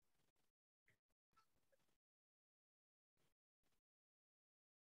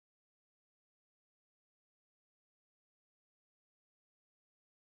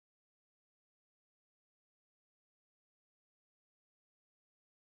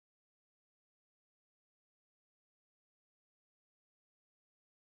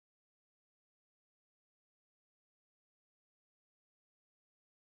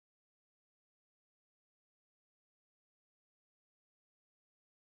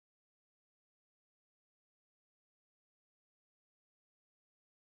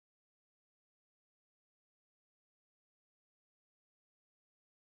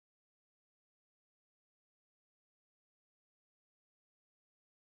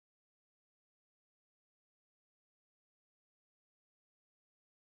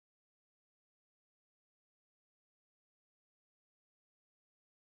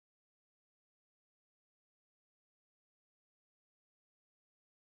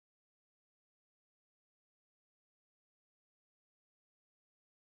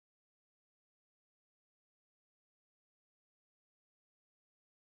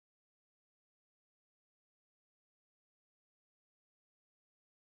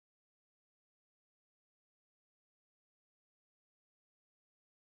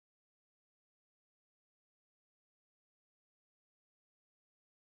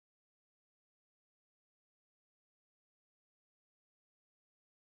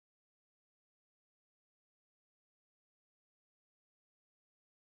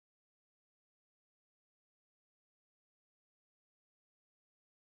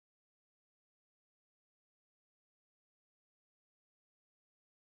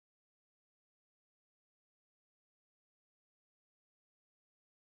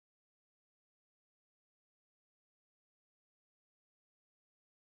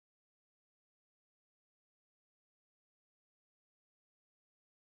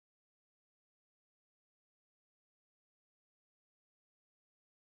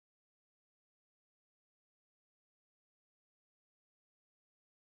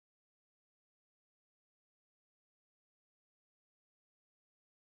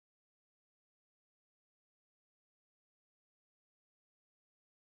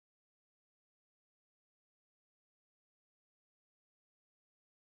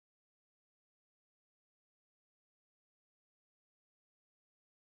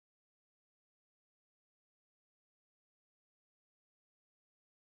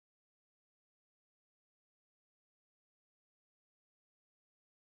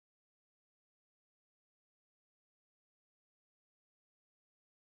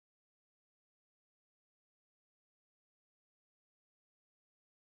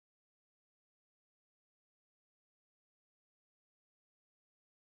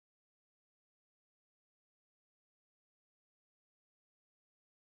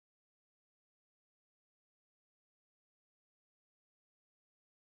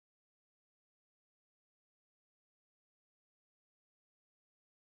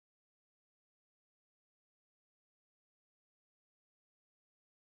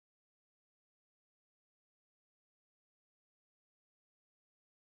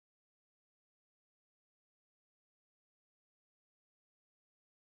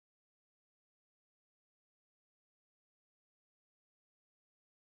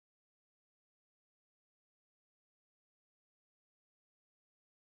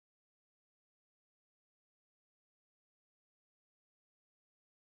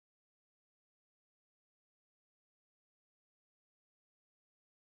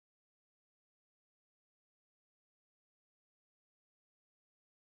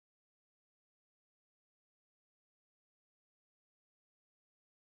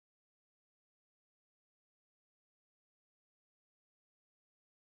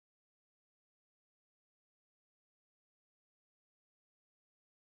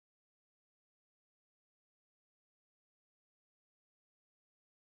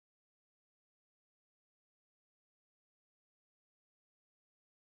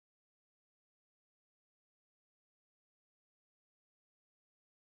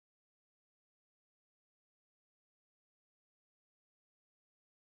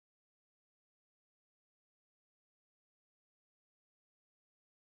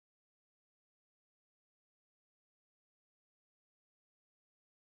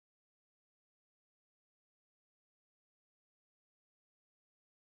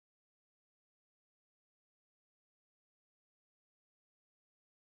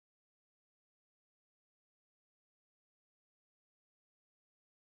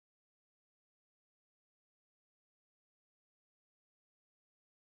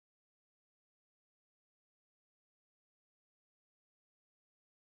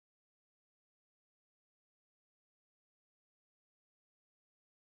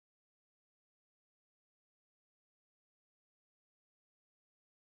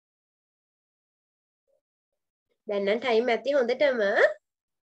 දැන් නම් ටයිම් ඇති හොඳටම.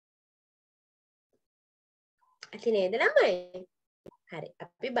 ඇති නේද ළමයි? හරි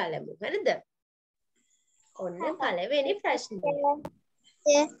අපි බලමු. හරිද? ඔන්න පළවෙනි ප්‍රශ්නය.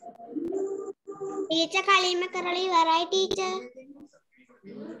 ටීචර් කලින්ම කරලා ඉවරයි ටීචර්.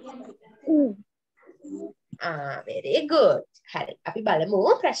 very good. හරි අපි බලමු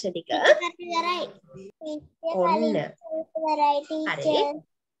ප්‍රශ්න ටික. ඉවරයි. ඔන්න. ඉවරයි ටීචර්.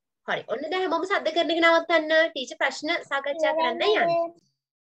 හරි ඔන්න දැන් හැමෝම සද්ද කරන එක නවත්තන්න. ටීචර් ප්‍රශ්න සාකච්ඡා කරන්න යන්න.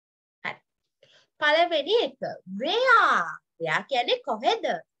 හරි. පළවෙනි එක. where කියන්නේ කොහෙද?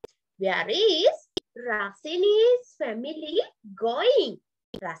 Where is Rasini's family going?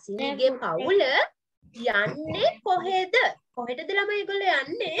 රසිනීගේ පවුල යන්නේ කොහෙද? කොහෙටද ළමයි ඒගොල්ලෝ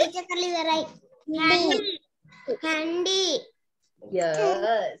යන්නේ? ටීචර් කරලා ඉවරයි. Candy.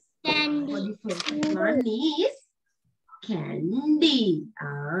 Yes. Candy. One is candy.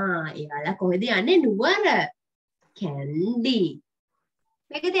 එයාලා කොහෙද යන්නේ? නුවර. Candy.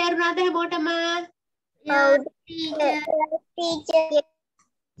 මේක තේරුණාද හැමෝටම? Teacher.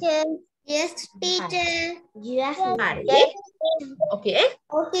 Yes, teacher. Yes. හරි. Okay.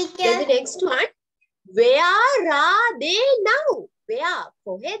 Oh, teacher. Then the next one. Where are they now? Where?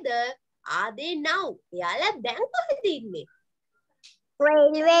 කොහෙද? Are they now? එයාලා දැන් කොහෙද ඉන්නේ?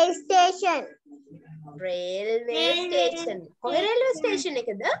 Railway station. Railway station. කොහේ railway station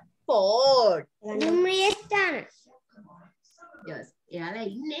එකද? Fort. දුම්රිය ස්ථාන. Yes. එයාලා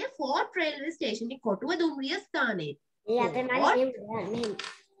ඉන්නේ Fort railway station එකේ කොටුව දුම්රිය ස්ථානයේ. ඒ අපේ මල්ලි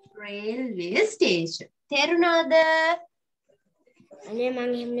railway station. තේරුණාද? අනේ මං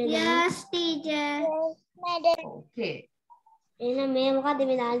එහෙම නේ. Yes, teacher. Okay. එහෙනම් මේ මොකද්ද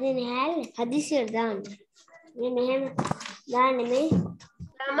මේ දාලා දෙන්නේ හැල්ල? හදිසියට දාන්න. මේ මෙහෙම දාන්නේ මේ.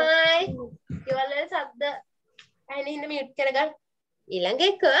 ළමයි. ගෙවල් වල ශබ්ද ඇහෙන හින්දා මියුට් කරගන්න. ඊළඟ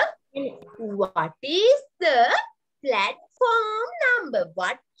එක. What is the platform number?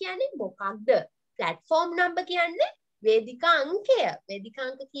 What කියන්නේ මොකක්ද? Platform number කියන්නේ වේදිකා අංකය. වේදිකා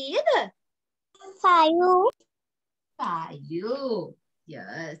අංක කීයද? 5. 5.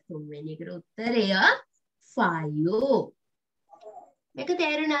 Yes, තුන්වෙනි එකට උත්තරය 5. මේක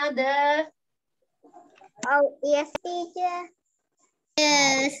තේරුණාද? Oh, yes, teacher.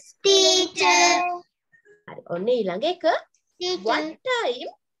 Yes, teacher. හරි. ඔන්න ඊළඟ එක. What time?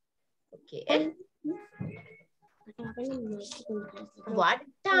 Okay. What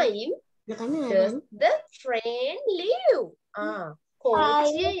time does the train leave?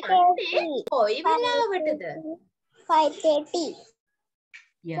 කෝච්චිය යන්නේ කොයි වෙලාවටද? 5:30.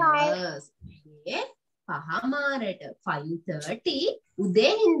 Yes. Okay. පහමාරට 5:30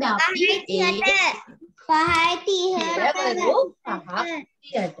 උදේ හින්දා අපි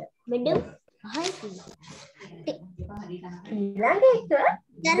 5:30ට මෙඩම් 5:30. ඊළඟ එක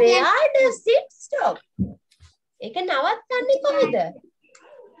where does it stop? ඒක නවත්තන්නේ කොහෙද?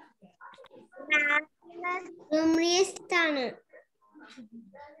 දුම්රිය ස්ථාන.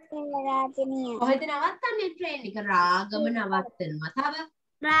 රාජනීය. කොහෙද නවත්තන්නේ ට්‍රේන් එක? රාගම නවත්තනවා. තව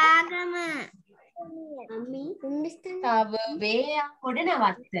රාගම. අම්මි දුම්රිය ස්ථාන. තව වේයන්ගොඩ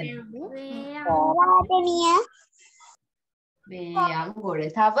නවත්තනවා. රාජනීය. වේයන්ගොඩ.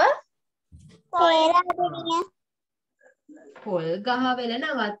 තව රාජනීය. පොල් ගහවෙල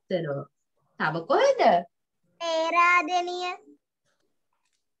නවත්තනවා. තව කොහෙද? පේරාදෙනිය.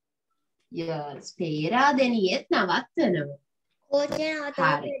 Yes, පේරාදෙනියෙත් නවත්තනවා. කෝච්චිය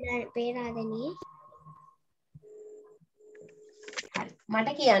නවත්තනවා පේරාදෙනිය. හරි. මට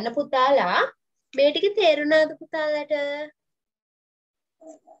කියන්න පුතාලා මේ ටික තේරුණාද පුතාලට?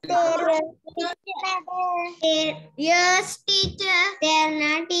 Yes, teacher.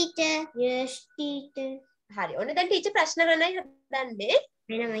 තේරුණා teacher. Yes, teacher. හරි. ඔන්න දැන් ටීචර් ප්‍රශ්න අහන්නයි හදන්නේ.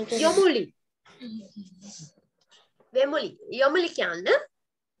 මෙන්න මම යොමුලි. වෙමුලි. යොමුලි කියන්න.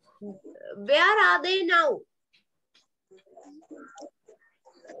 Where are they now?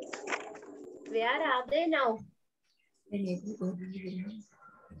 Where are they now?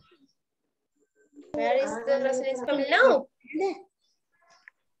 Where is the residence coming now?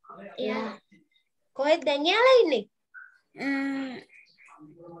 Yeah. කොහෙද දැන් යාලා ඉන්නේ?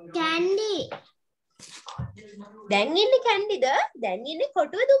 Candy. දැන් ඉන්නේ කැන්ඩිද? දැන් ඉන්නේ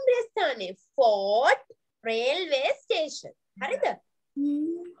කොටුව දුම්රිය ස්ථානයේ Fort railway station. හරිද?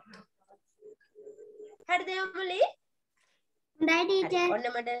 හරිද යමුලි? හොඳයි teacher. ඔන්න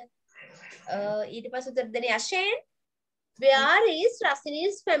මට ඊට පස්සේ උත්තර දෙන්නේ Ashen. Where is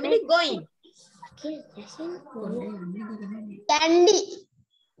Rasini's family going? Candy.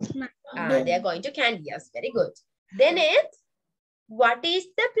 They are going to Candy. Yes, very good. Then it's what is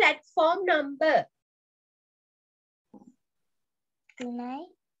the platform number? 9.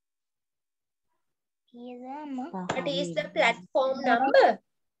 What is the platform number?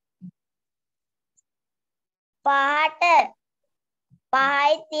 පහට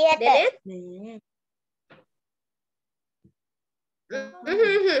 5:30ට Dennis?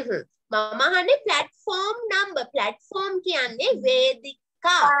 මම අහන්නේ platform number. Platform කියන්නේ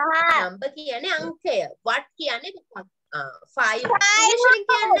වේදිකා. Number කියන්නේ අංකය. What කියන්නේ 5. English වලින්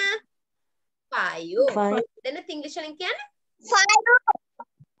කියන්න. 5. Dennis English වලින් කියන්නේ 5.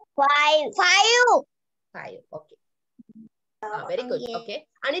 Okay. Very good. Okay.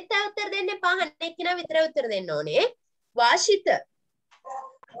 අනිත් අය උත්තර දෙන්න එපා. අහන්නේ කෙනා විතරයි උත්තර දෙන්න ඕනේ. වාශිත.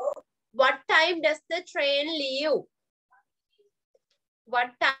 What time does the train leave? What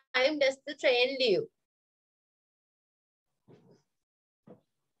time does the train leave?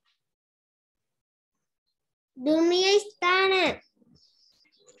 දුම්රිය ස්ථාන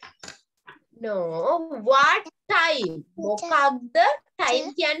No. What time? මොකක්ද? Time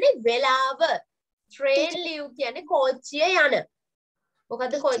කියන්නේ වෙලාව. Train leave කියන්නේ කෝච්චිය යන.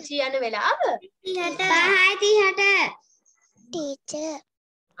 මොකද්ද කෝච්චිය යන වෙලාව? 5:30ට ටීචර්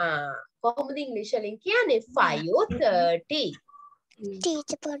කොහොමද ඉංග්‍රීසි වලින් කියන්නේ 5:30.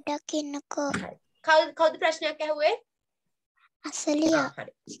 ටීචර් පොඩ්ඩක් ඉන්නකෝ කවුද ප්‍රශ්නයක් ඇහුවේ? අසලියා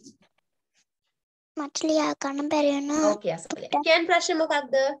හරි. මට ලියා ගන්න බැරි වුණා ඕකේ අසලියා. කියන්න ප්‍රශ්න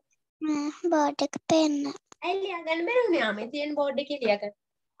මොකක්ද? බෝඩ් එක පෙන්න ඇයි ලියා ගන්න බැරි වුණේ? ආ මේ තියෙන බෝඩ් එකේ ලියා ගන්න.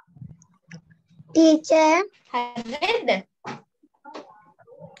 ටීචර් හරිද?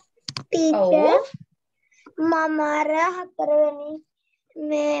 ටීචර් මම අර 4 වෙනි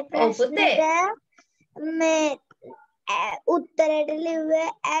මේ ප්‍රශ්නෙට මේ උත්තරයට ලිව්වේ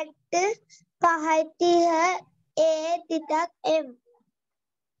at 5:30 A.M.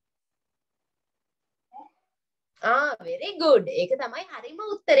 very good. ඒක තමයි හරිම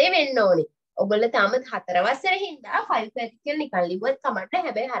උත්තරේ වෙන්න ඕනේ. ඔයගොල්ලෝ තාම 4 වසරේ හින්දා 5:30 කියලා නිකන් ලිව්වත් කමක් නැහැ.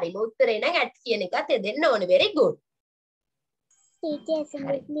 හැබැයි හරිම උත්තරේ නම් at කියන එකත් දෙන්න ඕනේ. very good. ටීචර්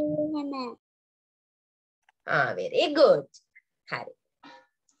ලිව්වේ නැහැ. very good. හරි.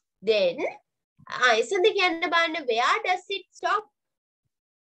 then ඉස්සෙන්ද කියන්න බලන්න where does it stop?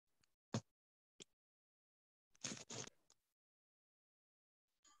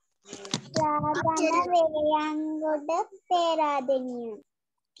 Ragama Veyangoda Peradeniya.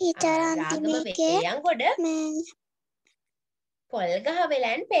 Teacher අන්තිම එකේ වේයන්ගොඩ පොල්ගහ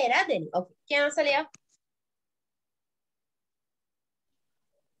වෙලන් පේරාදෙනි. ඕකේ. කියන්න අසලියා.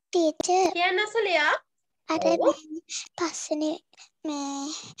 ටීචර් කියන්න අසලියා. අර පස්සනේ මේ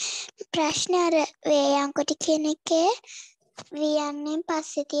ප්‍රශ්න අර වේයන්ගොඩ කියන එකේ වියන්නෙන්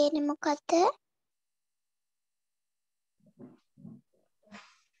පස්සේ තියෙන්නේ මොකක්ද?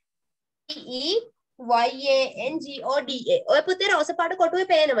 EYANGODA. ඔය පුතේ රෝස පාට කොටුවේ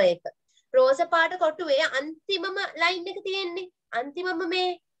පේනවා ඒක. රෝස පාට කොටුවේ අන්තිමම ලයින් එක තියෙන්නේ. අන්තිමම මේ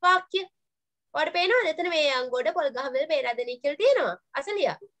වාක්‍ය. ඔයාලට පේනවද? එතන මේ අංගොඩ පොල්ගහවෙල පේරාදෙනි කියලා තියෙනවා.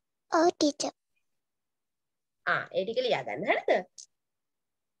 අසලියා. ඔව් ටීචර්. ඒ ටික ලියා ගන්න හරිද?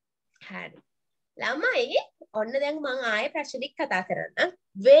 හරි. ළමයි ඔන්න දැන් මම ආයෙ ප්‍රශ්නෙක් කතා කරන්න.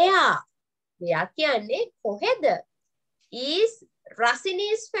 where කියන්නේ කොහෙද? is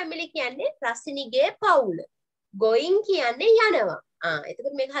Rasini's family කියන්නේ රසිනිගේ පවුල. going කියන්නේ යනවා.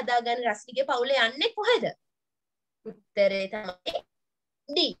 එතකොට මේක හදාගන්න රසිනිගේ පවුල යන්නේ කොහෙද? උත්තරේ තමයි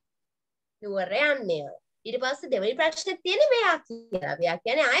D. නුවර යන්නේ. ඊට පස්සේ දෙවෙනි ප්‍රශ්නේ තියෙන්නේ where කියලා. where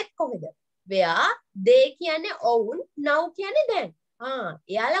කියන්නේ ආයෙත් කොහෙද? where they කියන්නේ ඔවුන්, now කියන්නේ දැන්.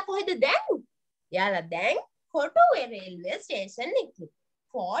 එයාලා කොහෙද දැන්? එයාලා දැන් කොටුවේ railway station එකේ.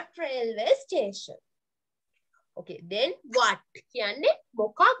 Fort railway station. Okay, then what කියන්නේ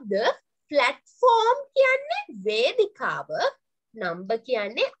මොකක්ද? platform කියන්නේ වේදිකාව, number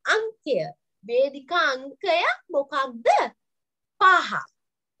කියන්නේ අංකය. වේදිකා අංකය මොකක්ද? 5.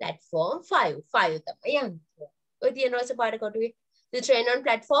 platform 5. 5 තමයි අංකය. ඔය තියෙන රස පාඩ කොටුවේ the train on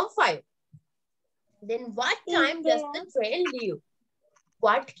platform 5. then what time does the train leave?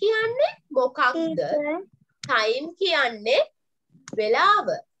 what කියන්නේ මොකක්ද? time කියන්නේ වෙලාව.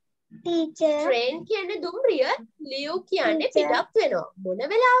 train කියන්නේ දුම්රිය, leave කියන්නේ පිටත් වෙනවා. මොන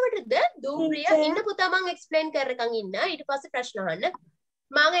වෙලාවටද දුම්රිය? ඉන්න පුතා මම explain කරනකන් ඉන්න. ඊට පස්සේ ප්‍රශ්න අහන්න.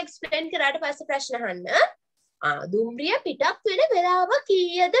 මම explain කරාට පස්සේ ප්‍රශ්න අහන්න. දුම්රිය පිටත් වෙන වෙලාව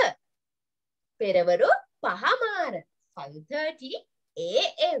කීයද? පෙරවරු 5:00. 5:30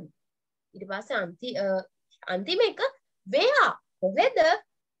 AM. ඊට පස්සේ අන්තිම එක where කොහෙද?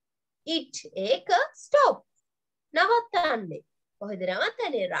 it ඒක stop නවත්තන්නේ. කොහෙද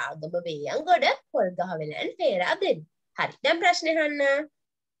නවත්තන්නේ? රාගම වේයන්ගොඩ පොල්ගහවෙලන් පේරාදෙනි. හරි. දැන් ප්‍රශ්න අහන්න.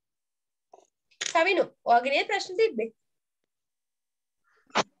 කවිනු ඔයගේ නේද ප්‍රශ්න තිබ්බේ?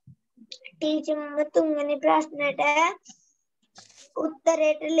 ටීචර් මම තුන්වෙනි ප්‍රශ්නෙට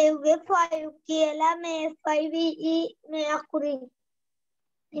උත්තරේට ලිව්වේ 5 කියලා මේ 5 මේ අකුරින්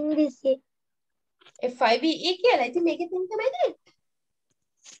ඉංග්‍රීසියෙන් F5E කියලා. ඉතින් මේකෙන් තමයි දෙන්නේ.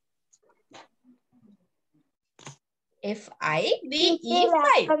 FIVE5.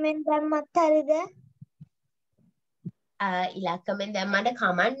 කමෙන්ට් දැම්මත් හරියද? ඉලක්කමෙන් දැම්මට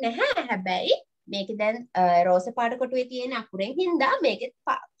කමක් නැහැ. හැබැයි මේක දැන් රෝස පාට කොටුවේ තියෙන අකුරෙන් හින්දා මේකෙත්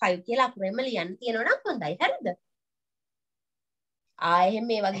 5 කියලා අකුරෙන්ම ලියන්න තියෙනවා නම් හොඳයි. හරිද? එහෙනම්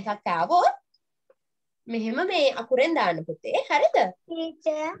මේ වගේ එකක් ආවොත් මෙහෙම මේ අකුරෙන් දාන්න පුතේ. හරිද?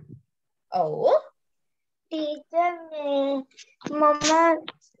 ටීචර්. ඔව්. ටීචර් මම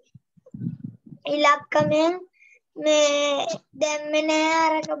ඉලක්කමෙන් මේ දැම්මේ නෑ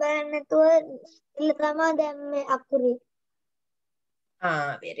අරක බලන්න නැතුව ඉල්ල තමයි දැම්මේ අකුරේ.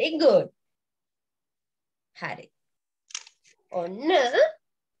 very good. හරි. ඔන්න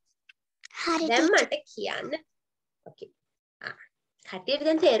දැන් මට කියන්න. ඕකේ. කටියට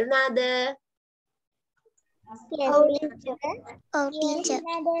දැන් තේරුණාද? ඔව් ටීචර්.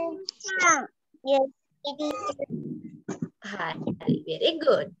 Yes. හරි. very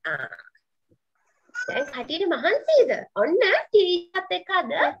good. දැන් කටියට මහන්සියද? ඔන්න ටීචර්ත් එක්ක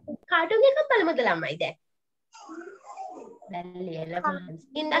අද කාටුන් එකක් බලමුද ළමයි දැන්? දැන් ලියලා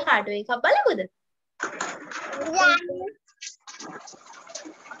මහන්සියෙන්ද කාටුන් එකක් බලමුද?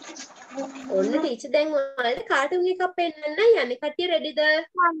 ඔන්න ටීචර් දැන් ඔයාලට කාටුන් එකක් පෙන්නන්න යන්නේ. කටිය රෙඩිද?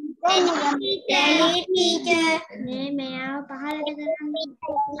 ටීචර්. මේ මෙයාව පහලට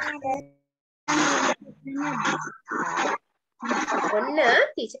ඔන්න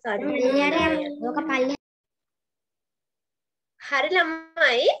ටීචර් කාටුන් හරි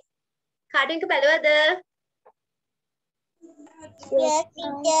ළමයි කාටුන් එක බලවද? Yes,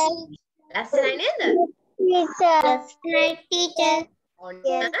 teacher. ලස්සනයි නේද? Teacher. Right, teacher. ඔන්න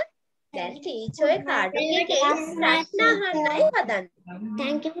දැන් ටීචර් ඔය කාටුන් එකේ ප්‍රශ්න අහන්නයි හදන්නේ.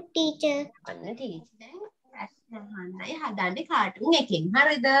 Thank you, teacher. ඔන්න ටීචර් දැන් ප්‍රශ්න අහන්නයි හදන්නේ කාටුන් එකෙන්.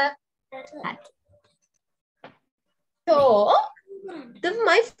 හරිද? හරි. So,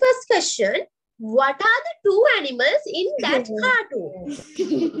 my first question, what are the two animals in that cartoon?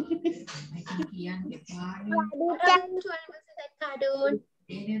 What are the two animals in that cartoon?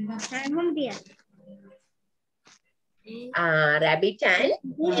 Rabbit and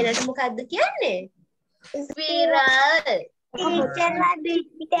එනට මොකද්ද කියන්නේ? Squirrel. Teacher, rabbit.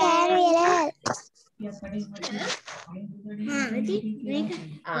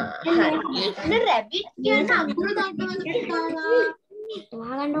 rabbit කියන අකුර දන්නවද පුතාලා?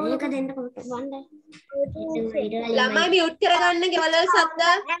 මේක දෙන්නකො වන්න. ළමයි මියුට් කරගන්න ගෙවල් වල ශබ්ද.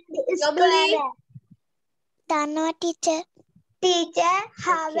 යමුලි. දන්නවා teacher. Teacher,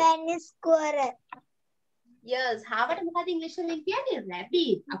 have an squirrel. Yes, හාවට මොකද ඉංග්‍රීසි වලින් කියන්නේ?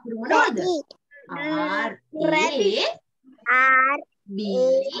 rabbit. අකුරු මොනවද? R B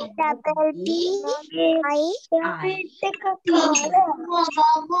double B I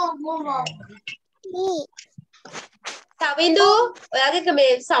තවින්දු ඔයාගේ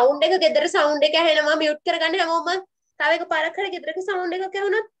මේ සවුන්ඩ් එක ගෙදර සවුන්ඩ් එක ඇහෙනවා මියුට් කරගන්න හැමෝම. තව එක පාරක් හරි ගෙදරක සවුන්ඩ් එකක්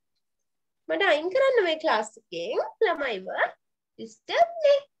ඇහුනොත් මට අයින් කරන්න මේ ක්ලාස් එකෙන් ළමයිව ඩිස්ටර්බ්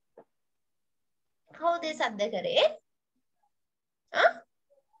නේ. කවුද සද්ද කරේ?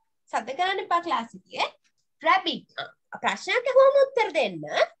 සද්ද කරන්න එපා ක්ලාස් එකේ. rabbit ප්‍රශ්නයක් අහුවම උත්තර දෙන්න.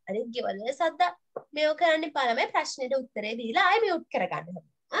 අනිත් ගෙවල් වල සද්ද මේව කරන්න එපා ළමයි. ප්‍රශ්නෙට උත්තරේ දීලා ආයෙ මියුට් කරගන්න.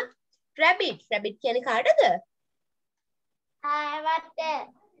 rabbit කියන්නේ කාටද? ආවට.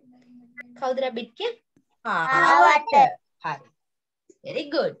 කවුද rabbit කියන්නේ? ආවට. හරි. very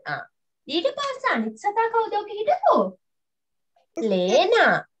good. ඊට පස්සේ අනිත් සතා කවුද ඔක හිටපු?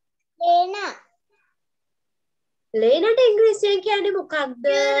 ලේනා. ලේනට ඉංග්‍රීසියෙන් කියන්නේ මොකක්ද?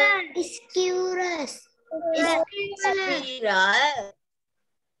 Squirrel.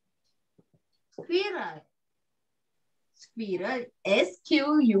 Squirrel.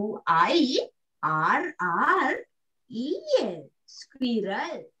 S-Q-U-I-R-R-E-L.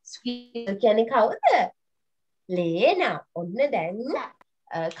 Squirrel. Squirrel කියන්නේ කවුද? ලේනා. ඔන්න දැන්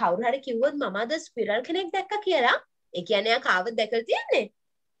කවුරු හරි කිව්වොත් මම අද ස්ක්විරල් කෙනෙක් දැක්කා කියලා. ඒ කියන්නේ ආ කාවද දැකලා තියන්නේ?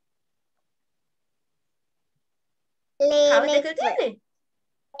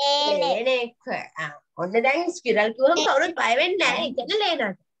 ලේනෙක්. ඔන්න දැන් ස්ක්විරල් කිව්වම කවුරුත් බය වෙන්නේ නැහැ. ඒ කියන්නේ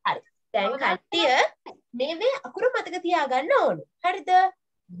ලේනට. හරි. දැන් කට්ටිය මේ අකුරු මතක තියාගන්න ඕනේ. හරිද?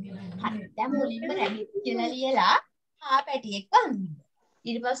 හරි. දැන් මුලින්ම රැබිට් කියලා ලියලා හා පැටියෙක් වඳින්න.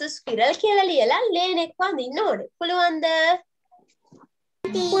 ඊට පස්සේ ස්ක්විරල් කියලා ලියලා ලේනෙක් වඳින්න ඕනේ. පුළුවන්ද?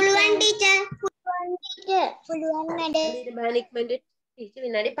 පුළුවන් ටීචර්. පුළුවන් නේද? ඊට බානික්මන්ට ටීචර්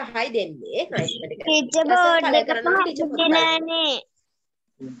විනාඩි 5යි දෙන්නේ. ටීචර් බෝඩ් එක පැහැදිලි නෑනේ.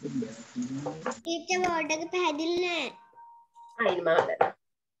 ටීචර් බෝඩ් එක පැහැදිලි නෑ. අයින් මාදන.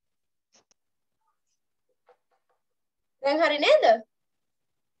 දැන් හරි නේද?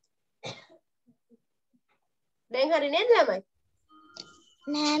 දැන් හරි නේද ළමයි?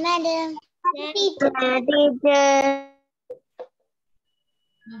 නෑ මැඩම්. ටීචර්.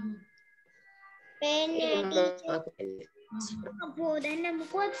 පේන්නේ ටීචර්. අපෝ දැන් නම්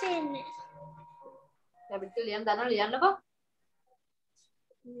මොකවත් පේන්නේ නෑ. අපිට ලියන්න දන්නව ලියන්නකෝ.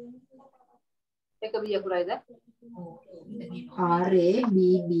 එක බිය කුරයිද? R A B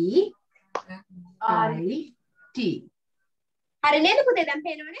B I T. හරි නේද පුතේ? දැන්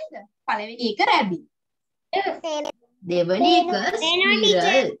පේනව නේද? පළවෙනි එක රැබි. දෙවෙනි එක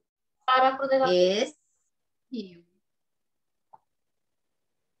ස්ක්විරල්. ආරක්කු දෙක. S U.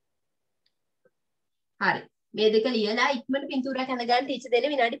 හරි. මේ දෙක ලියලා ඉක්මනට පින්තූරයක් අඳ ගන්න ටීචර්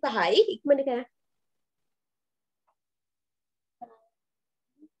දෙන විනාඩි 5යි. ඉක්මනට කරන්න.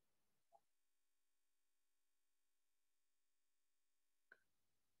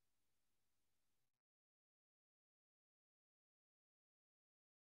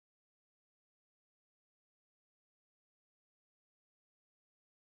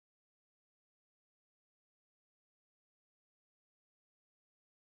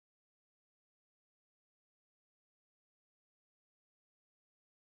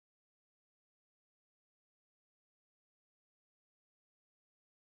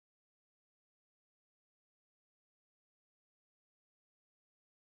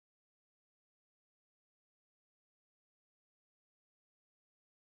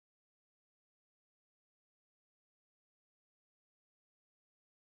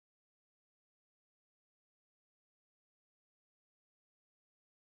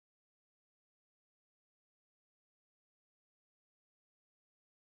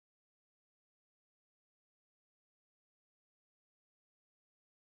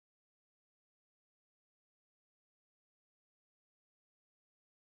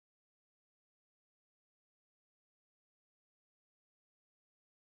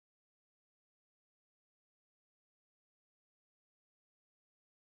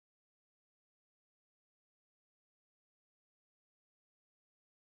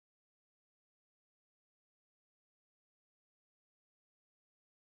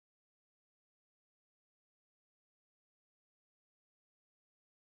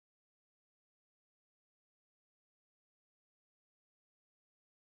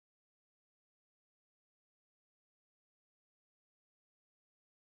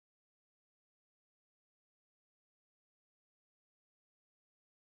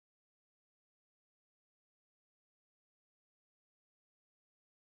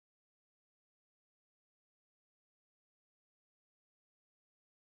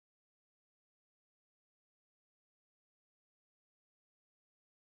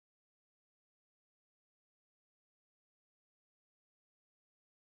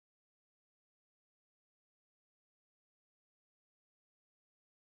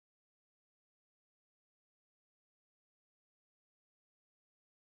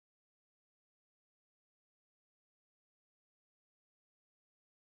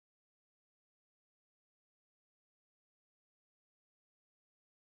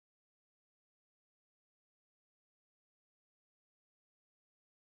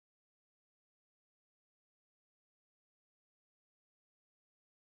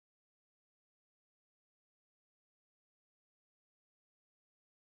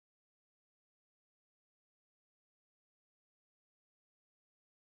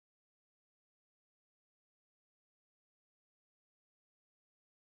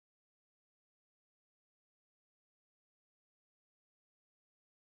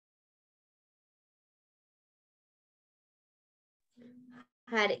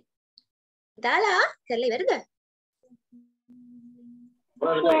 හරි. දාලා කරලා ඉවරද?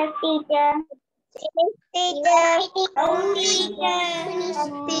 Yes, teacher. Teacher. Oh, teacher.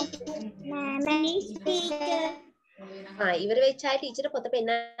 Finish, teacher. ඉවර වෙච්ච අය ටීචර් පොත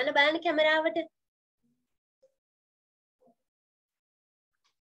පෙන්නන්න බලන්න කැමරාවට.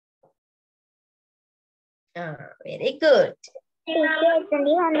 Very good. Teacher,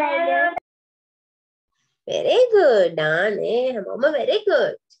 එතනදී හොඳයිද? Very good. නේ හැමෝම very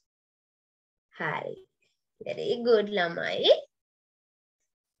good. හරි. very good ළමයි.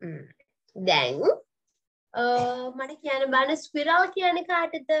 දැන් මට කියන්න බලන්න ස්ක්විරල් කියන්නේ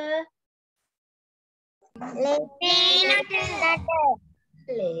කාටද?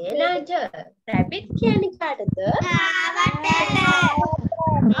 ලේනට. රැබිට් කියන්නේ කාටද?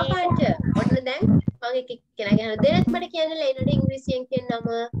 අපන්ට. ඔන්න දැන් මම එක කෙනාගේ අහන දෙයක් මට කියන්න ලේනට ඉංග්‍රීසියෙන් කියන නම.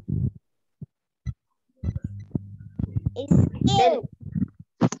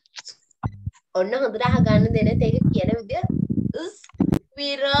 ඔන්න හොඳට අහගන්න දෙනෙත් ඒක කියන විදිය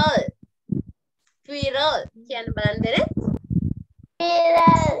squirrel. Squirrel. කියන්න බලන්න දෙන්න.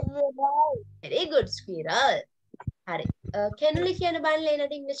 Very good, squirrel. හරි. කෙනුලි කියන බලන්න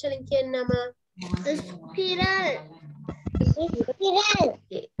එනට ඉංග්‍රීසි වලින් කියන්නම. Squirrel.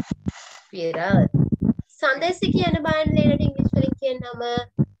 Okay. Squirrel. සඳෙසි කියන බලන්න එනට ඉංග්‍රීසි වලින් කියන්නම.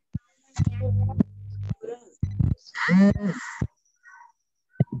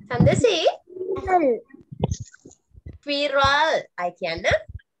 සඳෙසි. Squirrel. I කියන්න.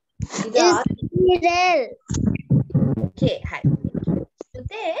 Squirrel. Okay, හරි.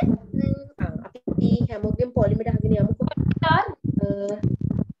 පුතේ අපි හැමෝගෙම පොලිමට අහගෙන යමුකෝ.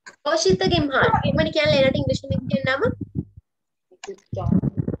 ඕෂිතගෙන් හා මම කියන්නේ එනට ඉංග්‍රීසි වලින් කියන්නම.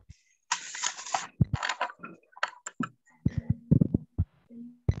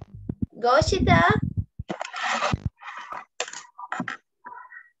 ගෝෂිතා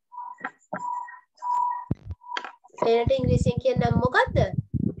එනට ඉංග්‍රීසියෙන් කියන්නම මොකද්ද?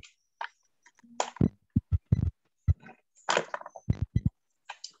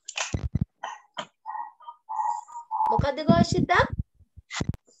 මොකද්ද ගෝෂිතා?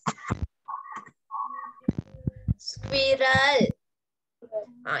 Squirrel.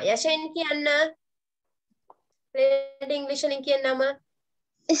 යෂෙන් කියන්න. එනට ඉංග්‍රීසි වලින් කියන්නම.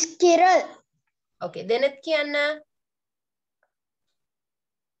 Squirrel. Okay, දෙනෙත් කියන්න.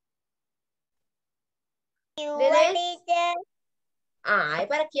 Teacher. ආයෙ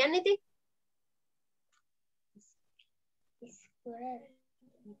පාරක් කියන්න ඉතින්.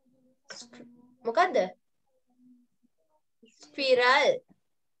 මොකද්ද? Squirrel.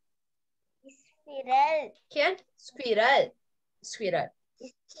 Squirrel. කියන්න. Squirrel. Squirrel.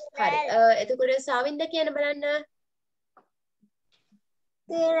 හරි. එතකොට සාවින්ද කියන බලන්න.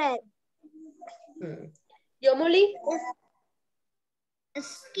 Squirrel. යොමුලි.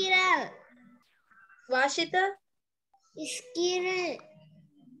 Squirrel. වාශිත. Squirrel.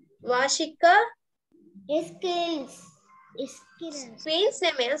 වාශික. Skills. Squirrel. Queen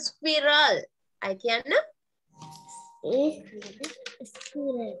නෙමෙයි squirrel. අය කියන්න.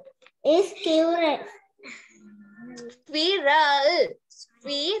 Squirrel. Squirrel. Squirrel.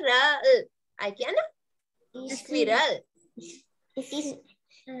 Squirrel. අය කියන්න. Squirrel. Squirrel.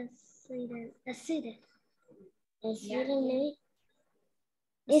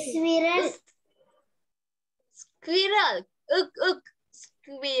 Squirrel.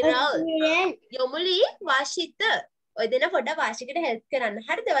 Squirrel. යොමුලි වාශිත. ඔය දෙන පොඩ්ඩක් වාශිකට හෙල්ප් කරන්න.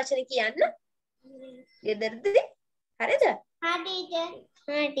 හරිද වචන කියන්න? ගෙදරදී? හරිද? Ha teacher.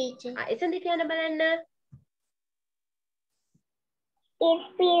 Ha teacher. එතනද කියන්න බලන්න.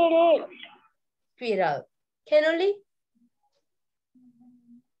 Squirrel. Squirrel. Kenuli.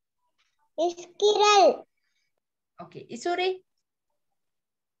 Squirrel. Okay. ඉසුරි.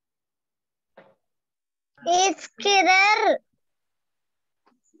 Squirrel.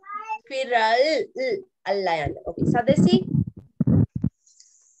 Squirrel. අල්ලා යන්න. Okay. සදෙසි.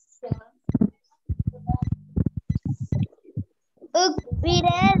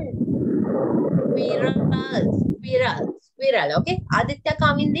 Squirrel. Squirrel. Squirrel. Squirrel. Okay. Aditya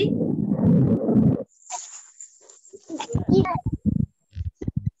කාමින්දි.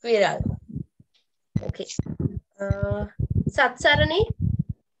 Squirrel. Okay. සත්සරණි.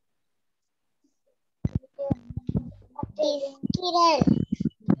 Squirrel.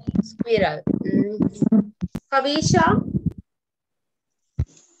 Squirrel. Kavisha.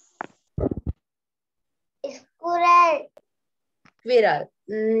 Squirrel. Squirrel.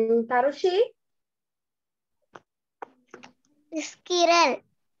 Tarushi. Squirrel.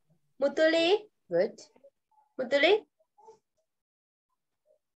 Mutuli. Good. Mutuli.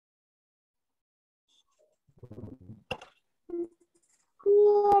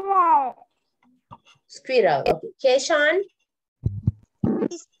 Squirrel. Squirrel. Okay. Keshan.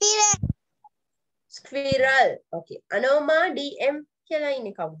 Squirrel. Squirrel. Okay. Anoma DM කියලා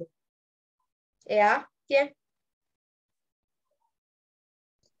ඉන්නේ කවුද? එයා කිය.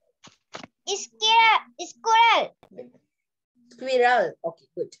 Squirrel. Squirrel. Okay,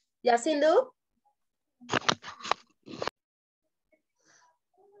 good. Yasindu.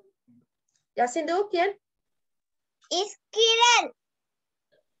 Yasindu kiyan. Squirrel.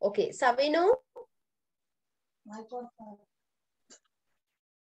 Okay, Savinu.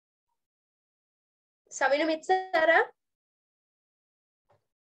 Savinu Mitsara.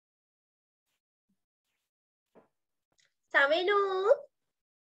 Savinu.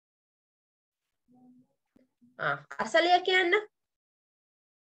 අසලිය කියන්න.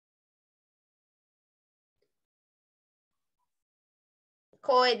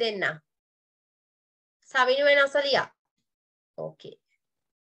 කෝයි දෙන්න. සවිනු වෙන අසලිය. ඕකේ.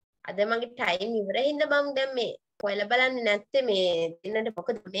 අද මගේ ටයිම් ඉවර හින්දා මම දැන් මේ හොයලා බලන්නේ නැත්තේ මේ දෙන්නට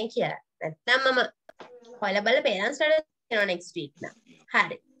මොකද මේ කියලා. නැත්තම් මම හොයලා බලලා පේරන්ට්ස් ලට යනවා next week නම්.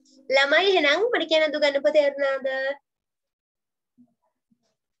 හරි. ළමයි එහෙනම් මට කියන දුගන්න පොත තේරුණාද?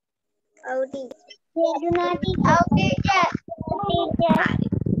 ඔව් ටීචර්. ඔව් ටීචර්. හරි.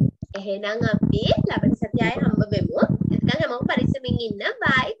 එහෙනම් අපි ලබන සතියේ හම්බ වෙමු. එතකන් හැමෝම පරිස්සමින් ඉන්න.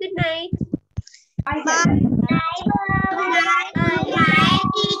 bye good night. Bye. Bye.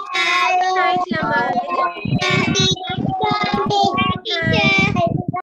 Teacher. Night ළමයි. Teacher.